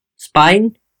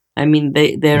spine. I mean,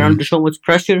 they're under so much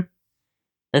pressure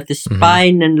that the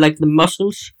spine and like the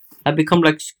muscles have become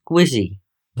like squishy,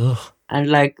 Ugh. and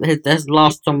like it has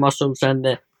lost some muscles, and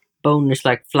the bone is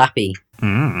like flappy.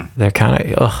 They're kind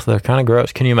of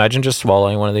gross. Can you imagine just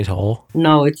swallowing one of these whole?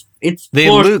 No, it's They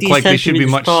 40 look like they should be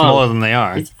centimeters much tall. smaller than they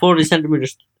are. It's 40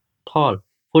 centimeters tall,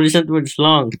 40 centimeters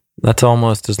long. That's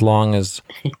almost as long as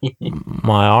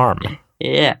my arm.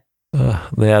 Yeah.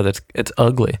 Yeah, it's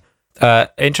ugly.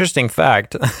 Interesting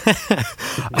fact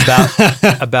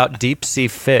about deep sea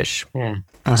fish. Yeah.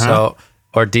 So,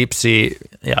 or deep sea,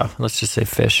 yeah, let's just say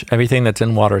fish. Everything that's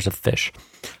in water is a fish.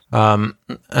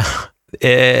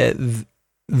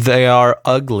 They are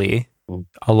ugly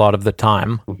a lot of the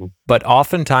time, but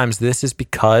oftentimes this is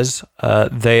because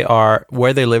they are,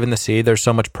 where they live in the sea, there's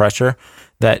so much pressure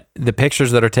that the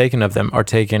pictures that are taken of them are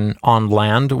taken on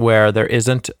land where there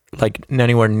isn't like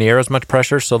anywhere near as much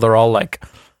pressure, so they're all like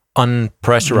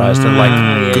unpressurized and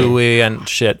like gooey and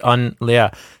shit.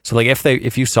 So like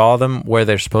if you saw them where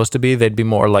they're supposed to be, they'd be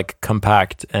more like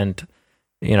compact and,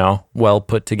 you know, well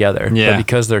put together. Yeah. But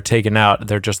because they're taken out,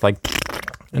 they're just like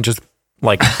and just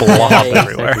like blob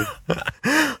everywhere.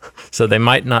 So they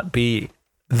might not be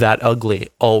that ugly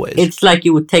always. It's like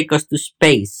you would take us to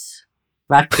space,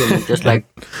 vacuum, and just like,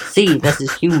 see, this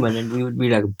is human, and we would be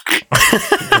like,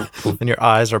 and your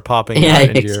eyes are popping yeah, out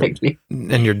and exactly.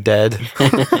 and you're dead.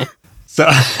 So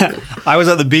I was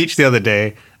at the beach the other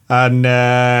day, and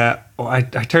I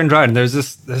turned around and there's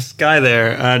this guy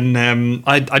there, and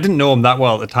I didn't know him that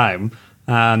well at the time,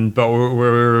 but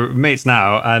we're mates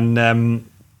now, and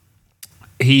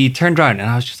he turned around and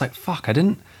I was just like, fuck, I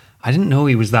didn't know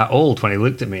he was that old when he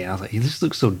looked at me. I was like, he just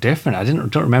looks so different. I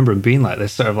don't remember him being like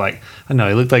this, sort of like, I don't know,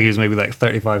 he looked like he was maybe like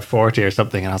 35, 40 or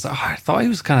something. And I was like, oh, I thought he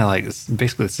was kind of like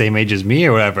basically the same age as me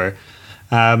or whatever.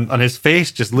 And his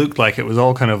face just looked like it was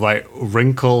all kind of like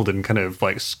wrinkled and kind of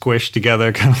like squished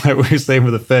together, kind of like we were saying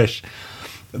with the fish.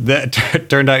 That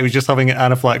turned out he was just having an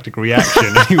anaphylactic reaction.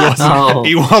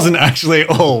 He wasn't actually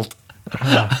old.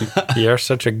 You're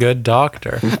such a good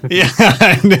doctor. Yeah,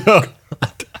 I know.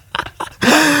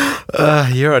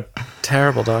 You're a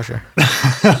terrible doctor.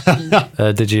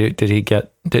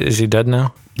 Is he dead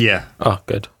now? Yeah. Oh,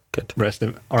 good.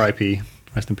 R.I.P.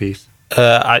 Rest in peace.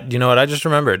 You know what I just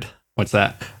remembered? What's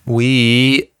that?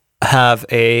 We have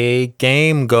a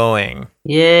game going.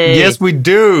 Yay. Yes, we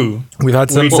do. We've had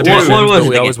some We do. suggestions, What was but it we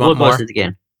again? always want What more. was it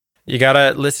again? You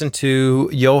gotta listen to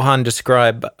Johan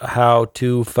describe how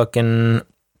to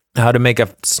make a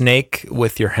snake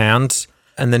with your hands,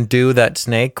 and then do that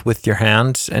snake with your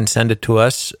hands and send it to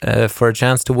us for a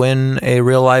chance to win a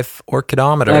real life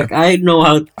orchidometer. Like, I know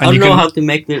how you can- how to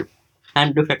make the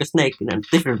hand look like a snake in a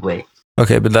different way.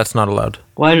 Okay, but that's not allowed.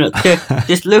 Why not?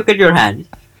 Just look at your hand,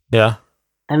 Yeah,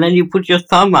 and then you put your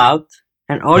thumb out,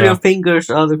 and all Yeah. your fingers,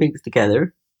 all the fingers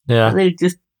together, yeah. and then you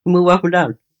just move up and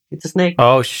down. It's a snake.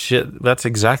 Oh shit, that's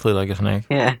exactly like a snake.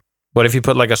 Yeah. What if you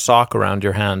put like a sock around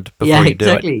your hand before Yeah, you do it?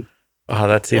 exactly. Oh,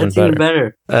 that's even That's better.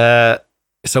 even better.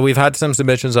 So we've had some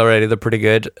submissions already. They're pretty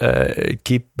good.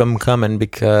 Keep them coming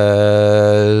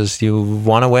because you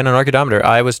want to win an orchidometer.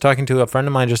 I was talking to a friend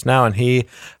of mine just now, and he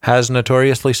has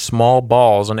notoriously small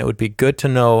balls, and it would be good to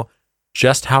know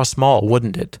just how small,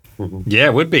 wouldn't it? Yeah,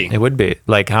 it would be. It would be.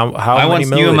 Like how I many once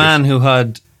knew a milliliters? man who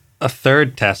had a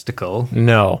third testicle,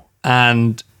 No.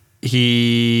 and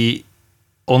he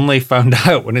only found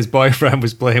out when his boyfriend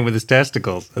was playing with his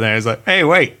testicles. And then he was like, hey,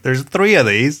 wait, there's 3 of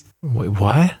these. Wait,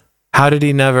 what? How did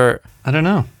he never... I don't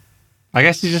know. I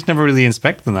guess he just never really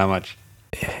inspected them that much.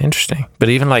 Interesting. But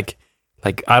even like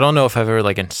I don't know if I've ever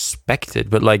like inspected,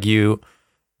 but like you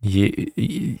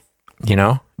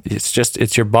know,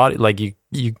 it's your body. Like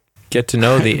you get to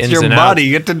know the It's ins your and body. outs.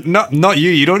 You get to not you.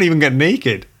 You don't even get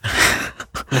naked.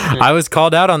 I was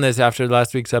called out on this after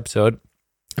last week's episode,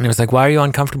 and it was like, "Why are you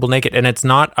uncomfortable naked?" And it's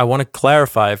not. I want to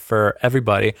clarify for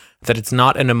everybody that it's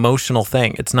not an emotional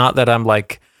thing. It's not that I'm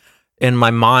like in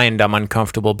my mind I'm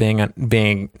uncomfortable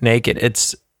being naked.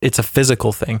 It's a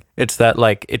physical thing. It's that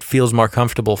like it feels more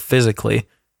comfortable physically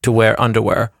to wear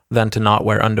underwear than to not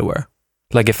wear underwear.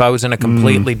 Like if I was in a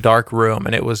completely dark room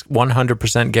and it was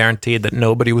 100% guaranteed that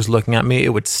nobody was looking at me, it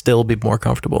would still be more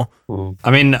comfortable.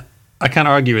 I mean, I can't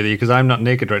argue with you because I'm not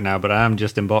naked right now, but I am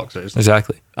just in boxers.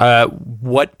 Exactly.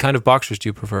 What kind of boxers do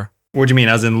you prefer? What do you mean,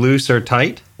 as in loose or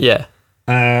tight? Yeah.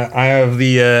 I have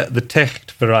the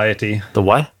tight variety. The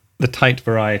what? The tight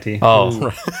variety.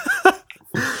 Oh.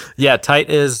 Yeah, tight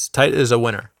is a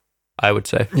winner, I would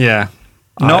say. Yeah.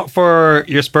 Not for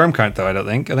your sperm count though, I don't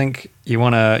think. I think you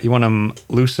want them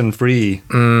loose and free.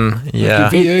 Yeah.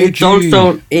 It's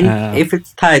also if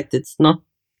it's tight, it's not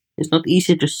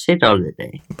easy to sit all the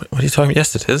day. What are you talking about?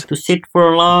 Yes, it is. To sit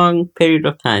for a long period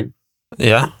of time.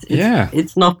 Yeah.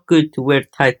 It's not good to wear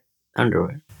tight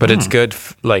underwear. But it's good,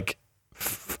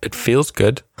 it feels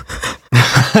good.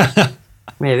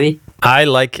 Maybe.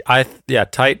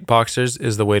 Tight boxers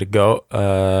is the way to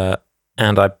go.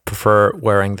 And I prefer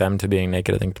wearing them to being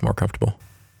naked. I think it's more comfortable.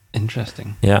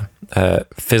 Interesting. Yeah.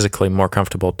 Physically more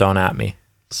comfortable. Don't at me.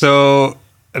 So,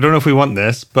 I don't know if we want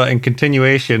this, but in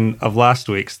continuation of last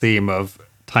week's theme of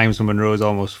times when Monroe's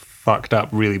almost fucked up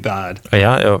really bad. Oh,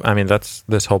 yeah. I mean, that's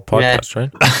this whole podcast,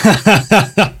 right?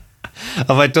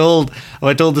 Have I told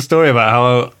the story about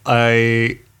how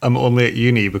I am only at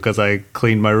uni because I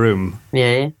cleaned my room?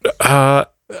 Yeah.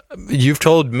 You've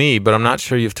told me, but I'm not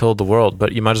sure you've told the world.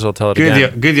 But you might as well tell it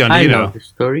again. Gudjon, I you know know the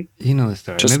story. You know the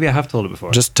story. Maybe I have told it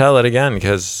before. Just tell it again,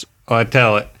 because I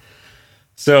tell it.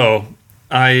 So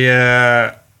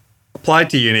I applied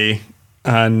to uni,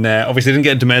 and obviously didn't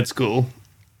get into med school,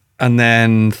 and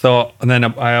then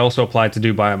I also applied to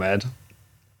do biomed,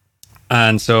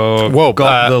 and so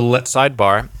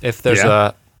sidebar. If there's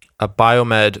a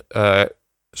biomed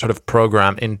sort of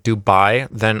program in Dubai,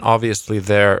 then obviously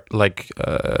their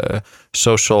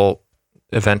social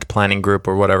event planning group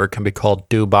or whatever can be called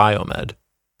Do Biomed.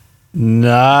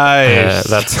 Nice.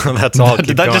 That's all.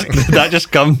 Did that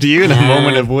just come to you in a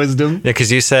moment of wisdom? Yeah,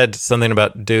 because you said something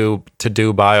about do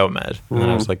biomed, and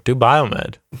I was like, do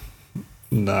biomed.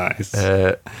 Nice.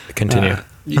 Continue.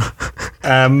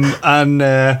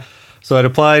 So I'd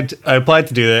applied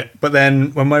to do it, but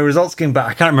then when my results came back,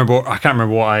 I can't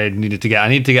remember what I needed to get. I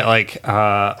needed to get like 3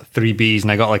 Bs,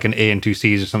 and I got like an A and 2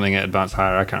 Cs or something at advanced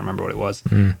higher. I can't remember what it was.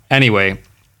 Anyway,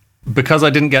 because I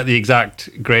didn't get the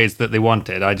exact grades that they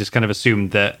wanted, I just kind of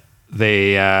assumed that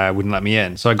they wouldn't let me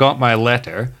in. So I got my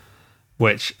letter,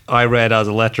 which I read as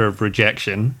a letter of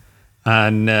rejection,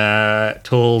 and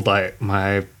told like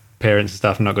my parents and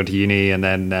stuff I'm not going to uni, and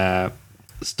then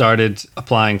started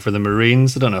applying for the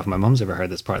Marines. I don't know if my mum's ever heard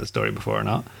this part of the story before or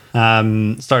not.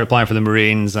 Started applying for the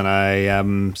Marines, and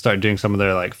I started doing some of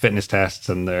their like fitness tests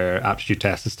and their aptitude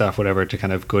tests and stuff, whatever, to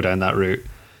kind of go down that route.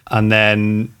 And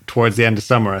then towards the end of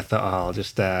summer, I thought, I'll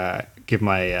just give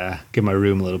my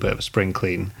room a little bit of a spring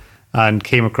clean, and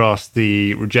came across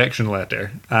the rejection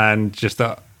letter, and just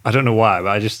thought, I don't know why, but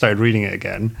I just started reading it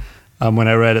again. And when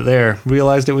I read it there,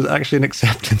 realized it was actually an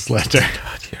acceptance letter.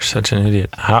 God, you're such an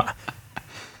idiot.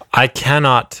 I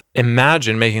cannot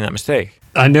imagine making that mistake.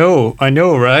 I know,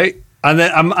 right? And then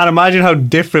and imagine how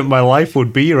different my life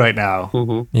would be right now.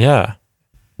 Mm-hmm. Yeah,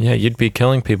 you'd be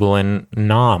killing people in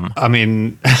Nam. I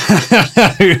mean,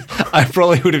 I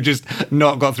probably would have just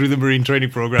not got through the Marine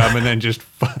training program and then just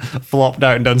flopped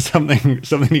out and done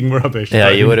something rubbish. Yeah,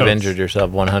 But you who would have knows? injured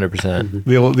yourself 100%.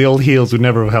 The old heels would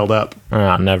never have held up.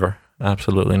 Never,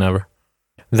 absolutely never.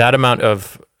 That amount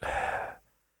of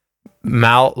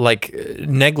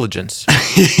negligence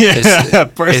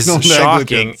Personal is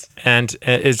shocking, negligence. and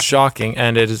it's shocking,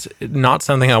 and it is not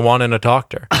something I want in a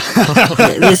doctor.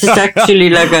 This is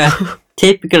actually like a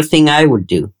typical thing I would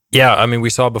do. Yeah, I mean, we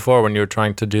saw before when you were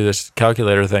trying to do this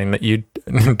calculator thing that you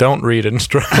don't read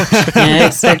instructions. Yeah,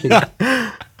 exactly.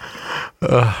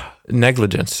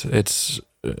 Negligence. It's.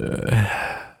 I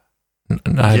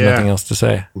have nothing else to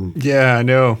say. Yeah, I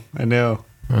know.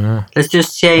 Let's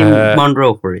just shame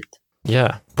Monroe for it.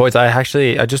 Yeah, boys. I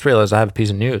just realized I have a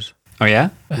piece of news. Oh yeah.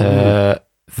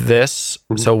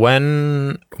 So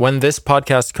when this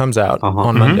podcast comes out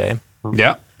on Monday,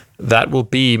 Yeah. that will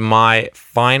be my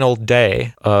final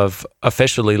day of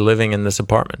officially living in this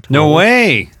apartment. No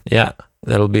way. Yeah,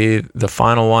 that'll be the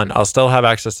final one. I'll still have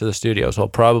access to the studio, so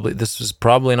this is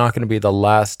probably not going to be the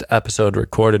last episode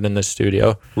recorded in this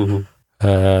studio.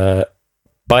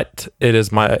 But it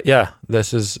is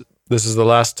this is the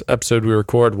last episode we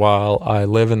record while I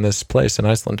live in this place in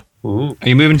Iceland. Are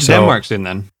you moving to Denmark soon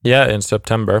then? Yeah, in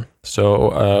September.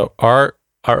 So our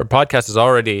podcast is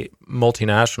already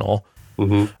multinational,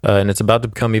 and it's about to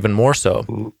become even more so.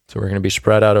 So we're going to be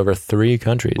spread out over 3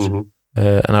 countries. And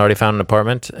I already found an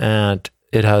apartment, and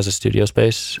it has a studio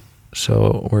space.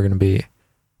 So we're going to be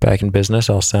back in business.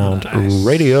 I'll sound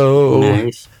radio.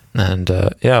 Nice. And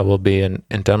we'll be in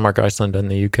Denmark, Iceland, and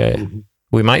the UK.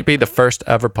 We might be the first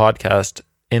ever podcast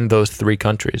in those 3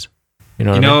 countries. You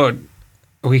know what I mean?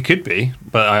 We could be,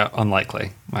 but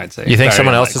unlikely, I'd say. You think Very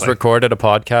someone else has unlikely. recorded a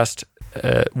podcast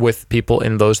with people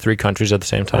in those 3 countries at the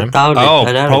same I time? doubt it. Oh,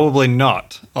 I doubt it. probably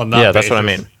not on that Yeah, that's what I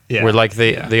basis. mean. Yeah. We're like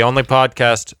the only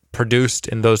podcast produced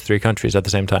in those 3 countries at the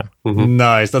same time.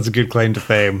 Nice. That's a good claim to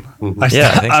fame.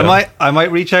 Yeah, I think so. I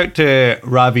might reach out to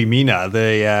Ravi Meena,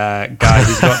 the guy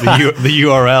who's got the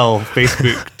URL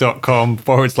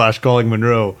facebook.com/calling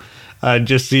Monroe, and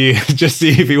just see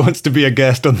if he wants to be a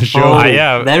guest on the show. Oh,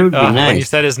 Yeah, that would be When you nice.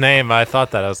 said his name, I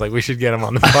thought that. I was like, we should get him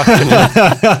on the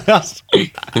podcast.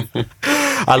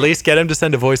 At least get him to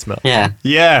send a voicemail. Yeah.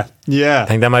 Yeah. I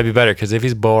think that might be better because if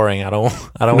he's boring, I don't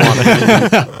want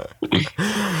it.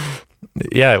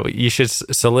 Yeah, you should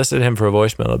solicit him for a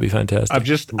voicemail. That'd be fantastic. I've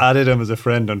just added him as a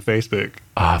friend on Facebook.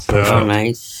 Perfect. Oh,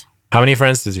 nice. How many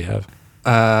friends does he have?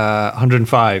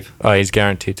 105. Oh, he's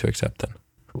guaranteed to accept them.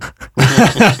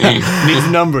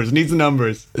 Needs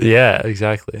numbers. Yeah,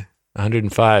 exactly.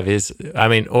 105 is, I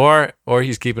mean, or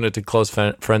he's keeping it to close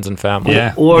friends and family.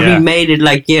 Yeah. Or he made it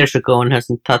like years ago and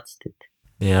hasn't touched it.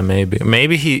 Yeah,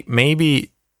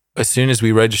 maybe as soon as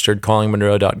we registered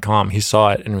callingmonroe.com, he saw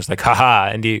it and was like, haha,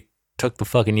 and he took the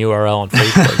fucking URL on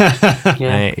Facebook.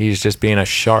 Yeah. And he's just being a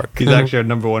shark. He's actually our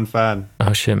number 1 fan.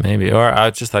 Oh shit, maybe. Or I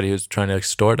just thought he was trying to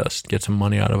extort us, get some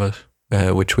money out of us,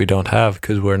 which we don't have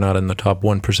because we're not in the top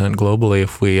 1% globally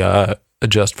if we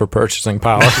adjust for purchasing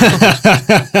power.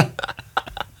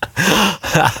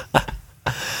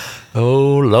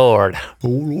 Oh Lord.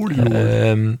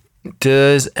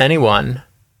 Does anyone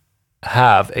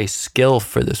have a skill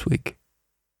for this week?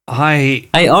 I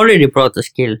I already brought the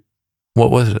skill,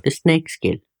 What was it? the snake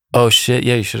skill. Oh shit,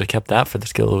 yeah, you should have kept that for the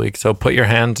skill of the week. So put your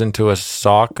hands into a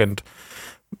sock and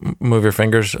move your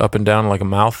fingers up and down like a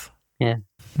mouth. Yeah.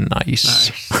 Nice.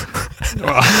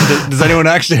 does anyone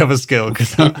actually have a skill?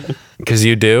 Because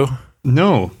you do?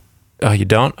 No. Oh, you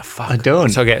don't? Fuck. I don't.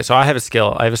 It's okay. So I have a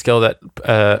skill. I have a skill that,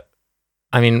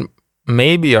 I mean,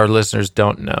 maybe our listeners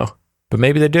don't know, but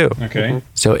maybe they do. Okay.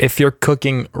 So if you're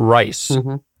cooking rice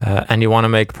and you want to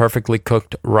make perfectly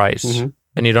cooked rice,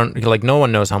 and you don't, like, no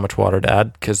one knows how much water to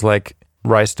add because, like,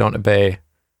 rice don't obey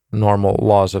normal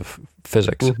laws of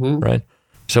physics, right?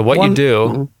 So what you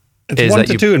do It's is 1 that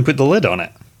to you 2 and put the lid on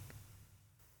it.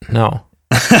 no,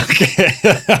 Okay.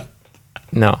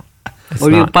 no. It's Or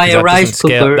you not, buy 'cause a that rice doesn't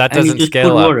scale- cooker that and you doesn't just put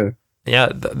scale up. water. Yeah,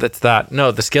 that's that.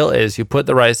 No, the skill is you put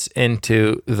the rice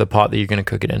into the pot that you're going to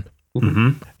cook it in.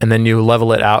 And then you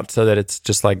level it out so that it's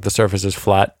just like the surface is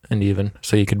flat and even.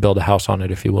 So you could build a house on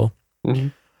it if you will.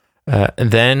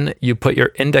 And then you put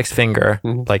your index finger,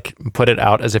 like put it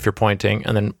out as if you're pointing,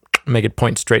 and then make it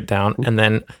point straight down, and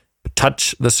then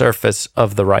touch the surface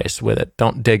of the rice with it.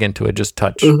 Don't dig into it, just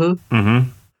touch.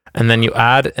 And then you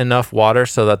add enough water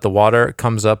so that the water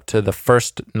comes up to the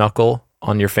first knuckle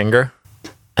on your finger.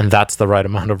 And that's the right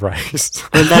amount of rice.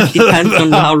 But that depends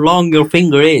on how long your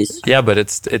finger is. Yeah, but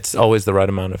it's always the right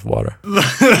amount of water.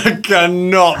 That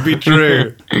cannot be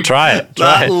true. Try it.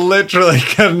 Try That it. literally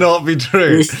cannot be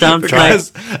true. This sounds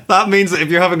because that means that if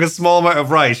you're having a small amount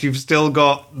of rice, you've still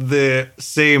got the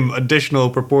same additional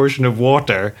proportion of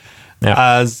water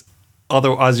Yeah. as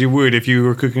you would if you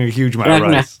were cooking a huge amount of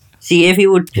Ragnar, rice. see, if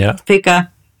you would Yeah. pick an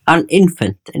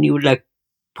infant and you would like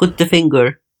put the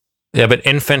finger. Yeah, but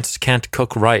infants can't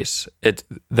cook rice.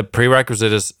 The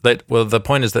prerequisite is that, well, the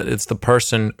point is that it's the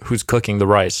person who's cooking the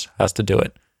rice has to do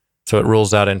it. So it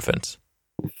rules out infants.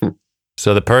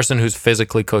 So the person who's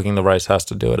physically cooking the rice has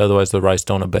to do it. Otherwise, the rice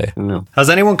don't obey. No. Has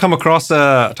anyone come across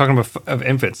talking about of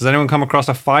infants? Has anyone come across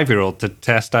a 5-year-old to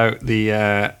test out the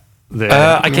I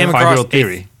came across 5-year-old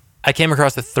theory? I came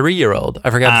across a 3-year-old. I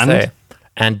forgot And? to say,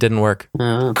 and didn't work.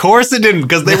 Of course it didn't,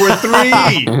 because they were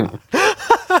 3.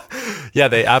 Yeah,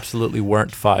 they absolutely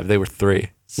weren't 5. They were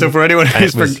 3. So for anyone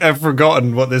who's it was-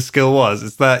 forgotten what this skill was,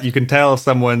 it's that you can tell if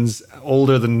someone's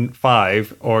older than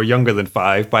 5 or younger than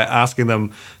 5 by asking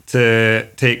them to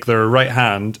take their right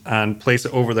hand and place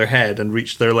it over their head and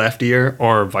reach their left ear,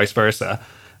 or vice versa.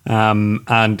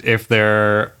 And if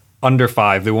they're under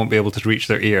 5, they won't be able to reach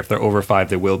their ear. If they're over 5,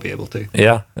 they will be able to.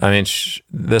 Yeah, I mean,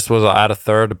 this was at a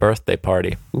 3rd birthday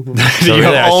party. So You really,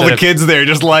 I have all should the have- kids there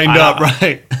just lined up,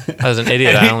 right? I was an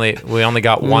idiot. We only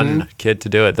got one kid to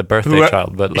do it, the birthday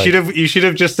child. But like, you should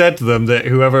have just said to them that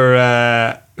whoever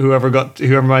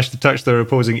managed to touch their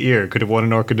opposing ear could have won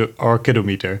an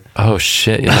orchidometer. oh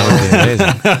shit, yeah, that would be amazing.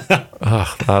 Ugh,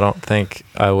 I don't think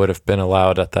I would have been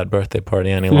allowed at that birthday party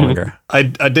any longer. I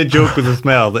did joke with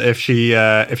Ismail that if she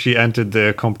entered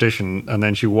the competition and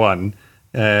then she won,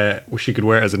 she could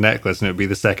wear it as a necklace and it would be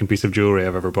the second piece of jewelry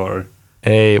I've ever bought her.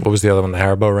 What was the other one? The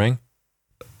Haribo ring?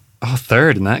 Oh,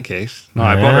 third in that case. No,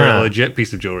 I bought her Yeah. a legit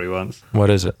piece of jewelry once. What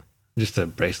is it? Just a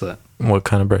bracelet. What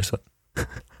kind of bracelet?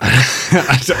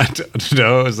 I don't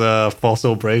know. It was a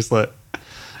fossil bracelet.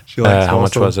 She likes How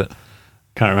much fossil. was it?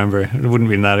 Can't remember. It wouldn't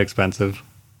be that expensive.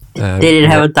 Did it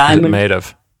have a What is it diamond? made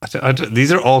of?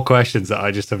 These are all questions that I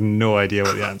just have no idea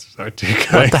what the answers are to.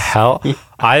 Guys. What the hell?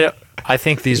 I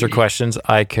think these are questions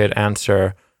I could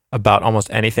answer about almost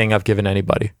anything I've given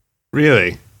anybody.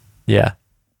 Really? Yeah.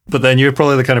 But then you're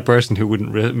probably the kind of person who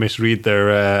wouldn't misread their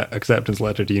acceptance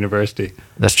letter to university.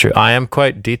 That's true. I am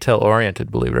quite detail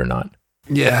oriented, believe it or not.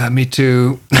 Yeah, me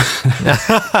too.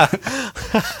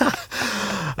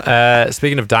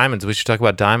 Speaking of diamonds, we should talk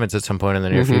about diamonds at some point in the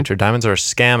near future. Diamonds are a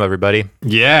scam, everybody.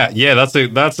 yeah, that's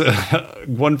a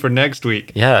one for next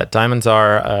week. Yeah, diamonds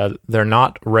are they're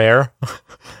not rare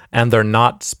and they're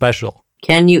not special.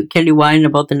 Can you whine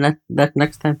about that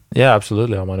next time? Yeah,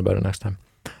 absolutely. I'll whine about it next time.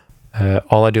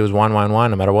 All I do is whine,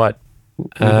 no matter what.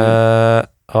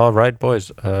 All right,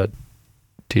 boys.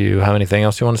 Do you have anything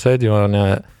else you want to say? Do you want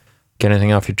to get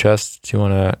anything off your chest? Do you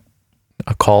want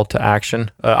a call to action?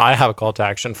 I have a call to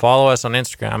action. Follow us on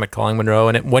Instagram at Calling Monroe.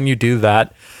 And when you do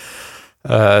that,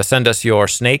 send us your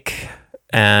snake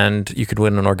and you could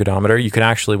win an orchidometer. You can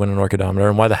actually win an orchidometer.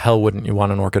 And why the hell wouldn't you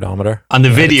want an orchidometer? And the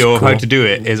Yeah, video it's of how cool. to do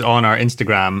it is on our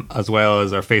Instagram as well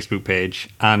as our Facebook page.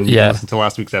 And you Yeah. can listen to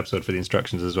last week's episode for the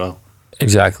instructions as well.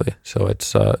 Exactly. So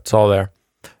it's all there.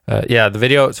 Yeah, the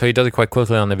video. So he does it quite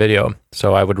quickly on the video.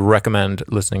 So I would recommend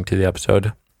listening to the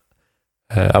episode.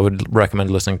 I would recommend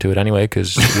listening to it anyway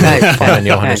because Guys, fun and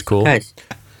Johan is cool. Guys,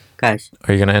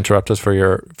 Are you going to interrupt us for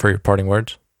your parting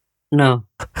words? no.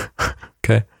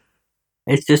 Okay.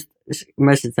 It's just a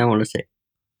message I want to say.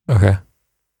 Okay.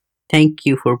 Thank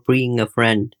you for being a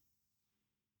friend,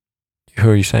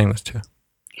 Who are you saying this to?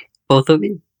 both of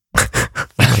you.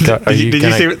 Are you Did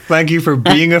you say thank you for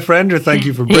being a friend or thank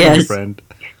you for being a Yes. friend?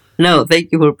 No,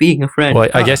 thank you for being a friend. Well,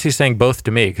 I guess he's saying both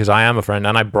to me because I am a friend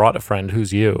and I brought a friend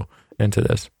who's you into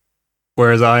this.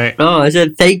 Whereas I No, I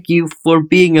said thank you for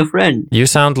being a friend. You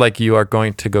sound like you are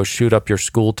going to go shoot up your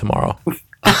school tomorrow.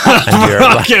 And you're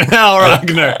like, fucking hell,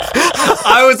 Ragnar.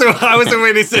 I was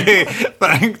waiting to say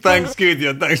thanks,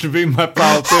 Gudjon. Thanks for being my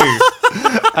pal too,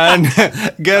 and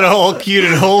get all cute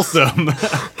and wholesome.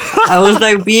 I was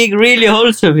like being really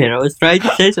wholesome here. I was trying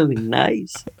to say something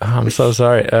nice. I'm so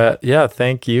sorry. Yeah,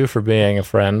 thank you for being a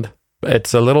friend.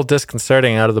 It's a little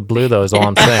disconcerting out of the blue, though, is all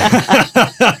I'm saying.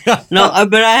 No,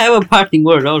 but I have a parting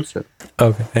word also.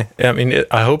 Okay. I mean,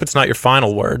 I hope it's not your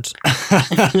final words.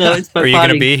 No, it's my Are you going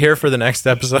to parting. be here for the next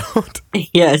episode?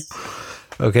 Yes.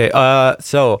 Okay.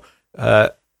 So,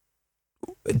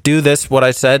 do this, what I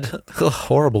said. Ugh,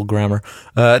 horrible grammar.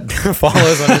 Follow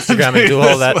us on Instagram and do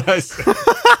all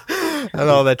that and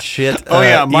all that shit. Oh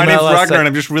yeah, my name's Email us Ragnar, at- and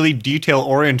I'm just really detail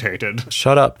orientated.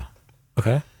 Shut up.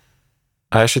 Okay.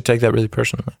 I should take that really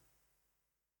personally.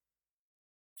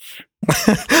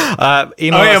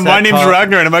 Email Oh yeah, us my at name's call-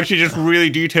 Ragnar, and I'm actually just really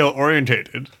detail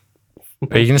orientated.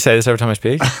 Are you going to say this every time I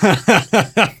speak?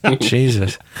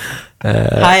 Jesus.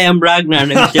 Hi, I'm Ragnar.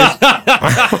 And I'm just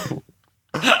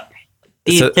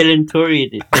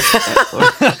detail-oriented.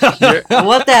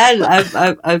 What the hell?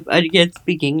 I can't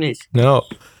speak English. No.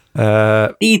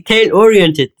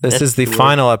 Detail-oriented. This That's is the word.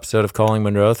 final episode of Calling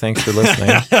Monroe. Thanks for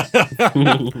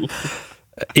listening.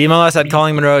 Email us at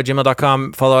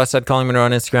callingmonroe@gmail.com. Follow us at Calling Monroe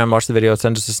on Instagram. Watch the video.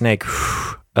 Send us a snake.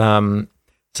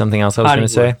 Something else I was going to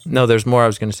say? Hollywood. No, there's more I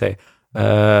was going to say.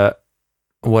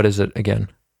 What is it again?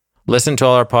 Listen to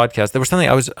all our podcasts. There was something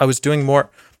I was doing more.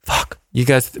 Fuck. You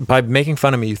guys, by making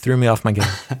fun of me, you threw me off my game.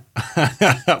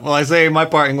 Well, I say my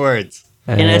parting words.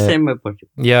 Can I say my part?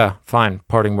 Yeah, fine.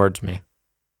 Parting words, me.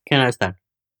 Can I start?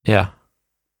 Yeah.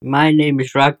 My name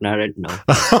is Ragnar. And no.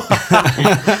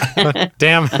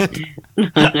 Damn it.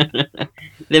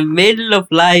 The middle of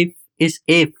life is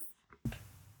if.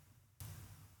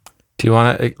 Do you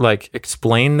want to like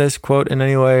explain this quote in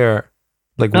any way, or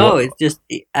like No, what? it's just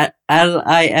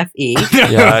L-I-F-E.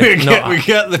 Yeah, we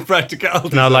get the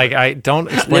practicalities. No, of like it. I don't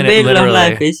The explain it middle of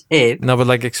life literally. is if. No, but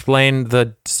like explain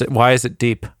why is it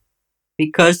deep?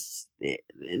 Because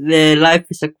the life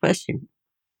is a question.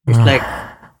 It's like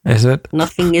Is it?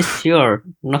 nothing is sure,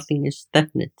 nothing is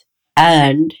definite.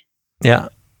 And Yeah.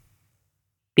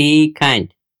 be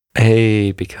kind.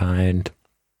 Hey, be kind.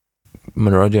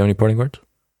 Monroe, do you have any parting words?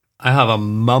 I have a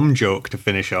mum joke to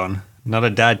finish on, not a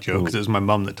dad joke, because it was my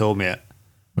mum that told me it.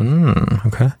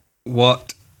 Okay.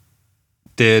 What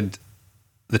did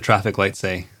the traffic light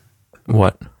say?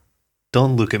 What?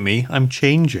 Don't look at me, I'm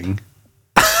changing.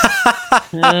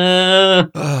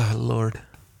 Oh, Lord.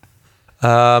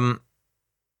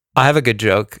 I have a good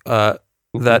joke.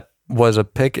 that was a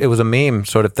pic. It was a meme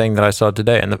sort of thing that I saw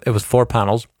today, and it was 4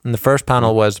 panels. And the first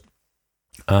panel was,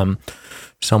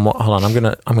 somewhat. Hold on, I'm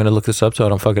gonna look this up so I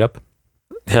don't fuck it up.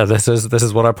 Yeah, this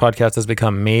is what our podcast has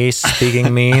become. Me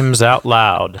speaking memes out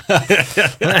loud.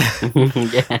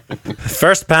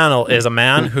 First panel is a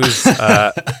man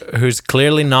who's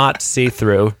clearly not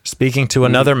see-through speaking to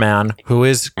another man who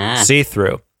is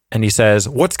see-through, and he says,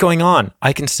 "What's going on?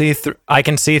 I can see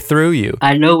through you."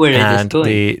 I know where it is And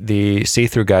going. the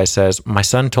see-through guy says, "My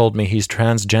son told me he's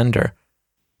transgender."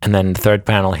 And then the third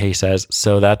panel, he says,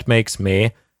 "So that makes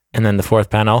me." And then the fourth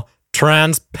panel,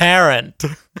 transparent.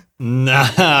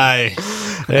 Nice.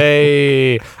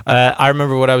 Hey, I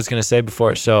remember what I was going to say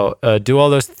before. So do all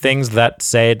those things that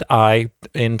said I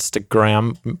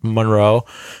Instagram Monroe.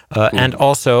 And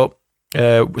also,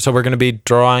 so we're going to be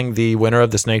drawing the winner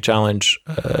of the Snake Challenge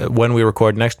when we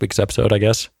record next week's episode, I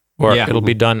guess. Or Yeah. it'll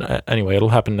be done. Anyway, it'll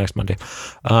happen next Monday.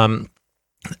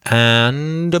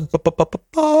 And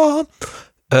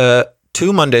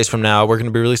 2 Mondays from now, we're going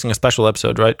to be releasing a special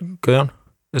episode, right, Guyon?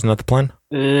 Isn't that the plan?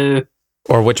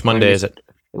 Or which Monday is it?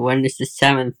 When is the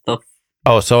 7th of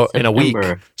Oh, so in a week.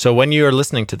 September? So when you are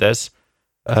listening to this,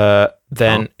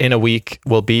 then in a week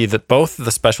will be both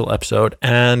the special episode,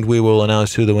 and we will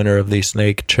announce who the winner of the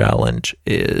Snake Challenge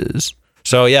is.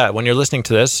 So yeah, when you're listening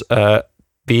to this,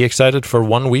 be excited for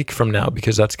 1 week from now,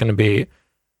 because that's going to be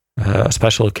a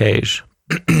special occasion.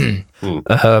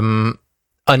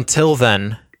 Until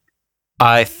then,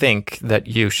 I think that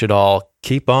you should all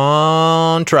keep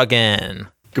on trucking.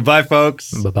 Goodbye,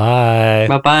 folks. Bye-bye.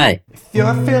 Bye-bye. If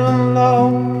you're feeling low,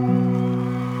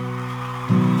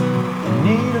 in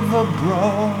need of a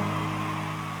bro,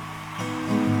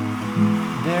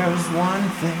 there's one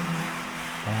thing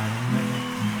that'll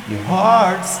make your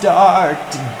heart start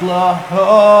to glow.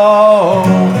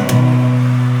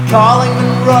 Calling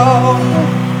Monroe,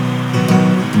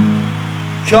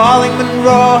 calling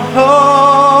Monroe,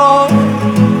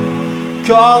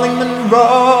 calling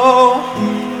Monroe.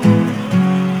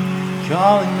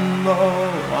 Calling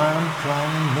Monroe, I'm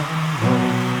calling Monroe.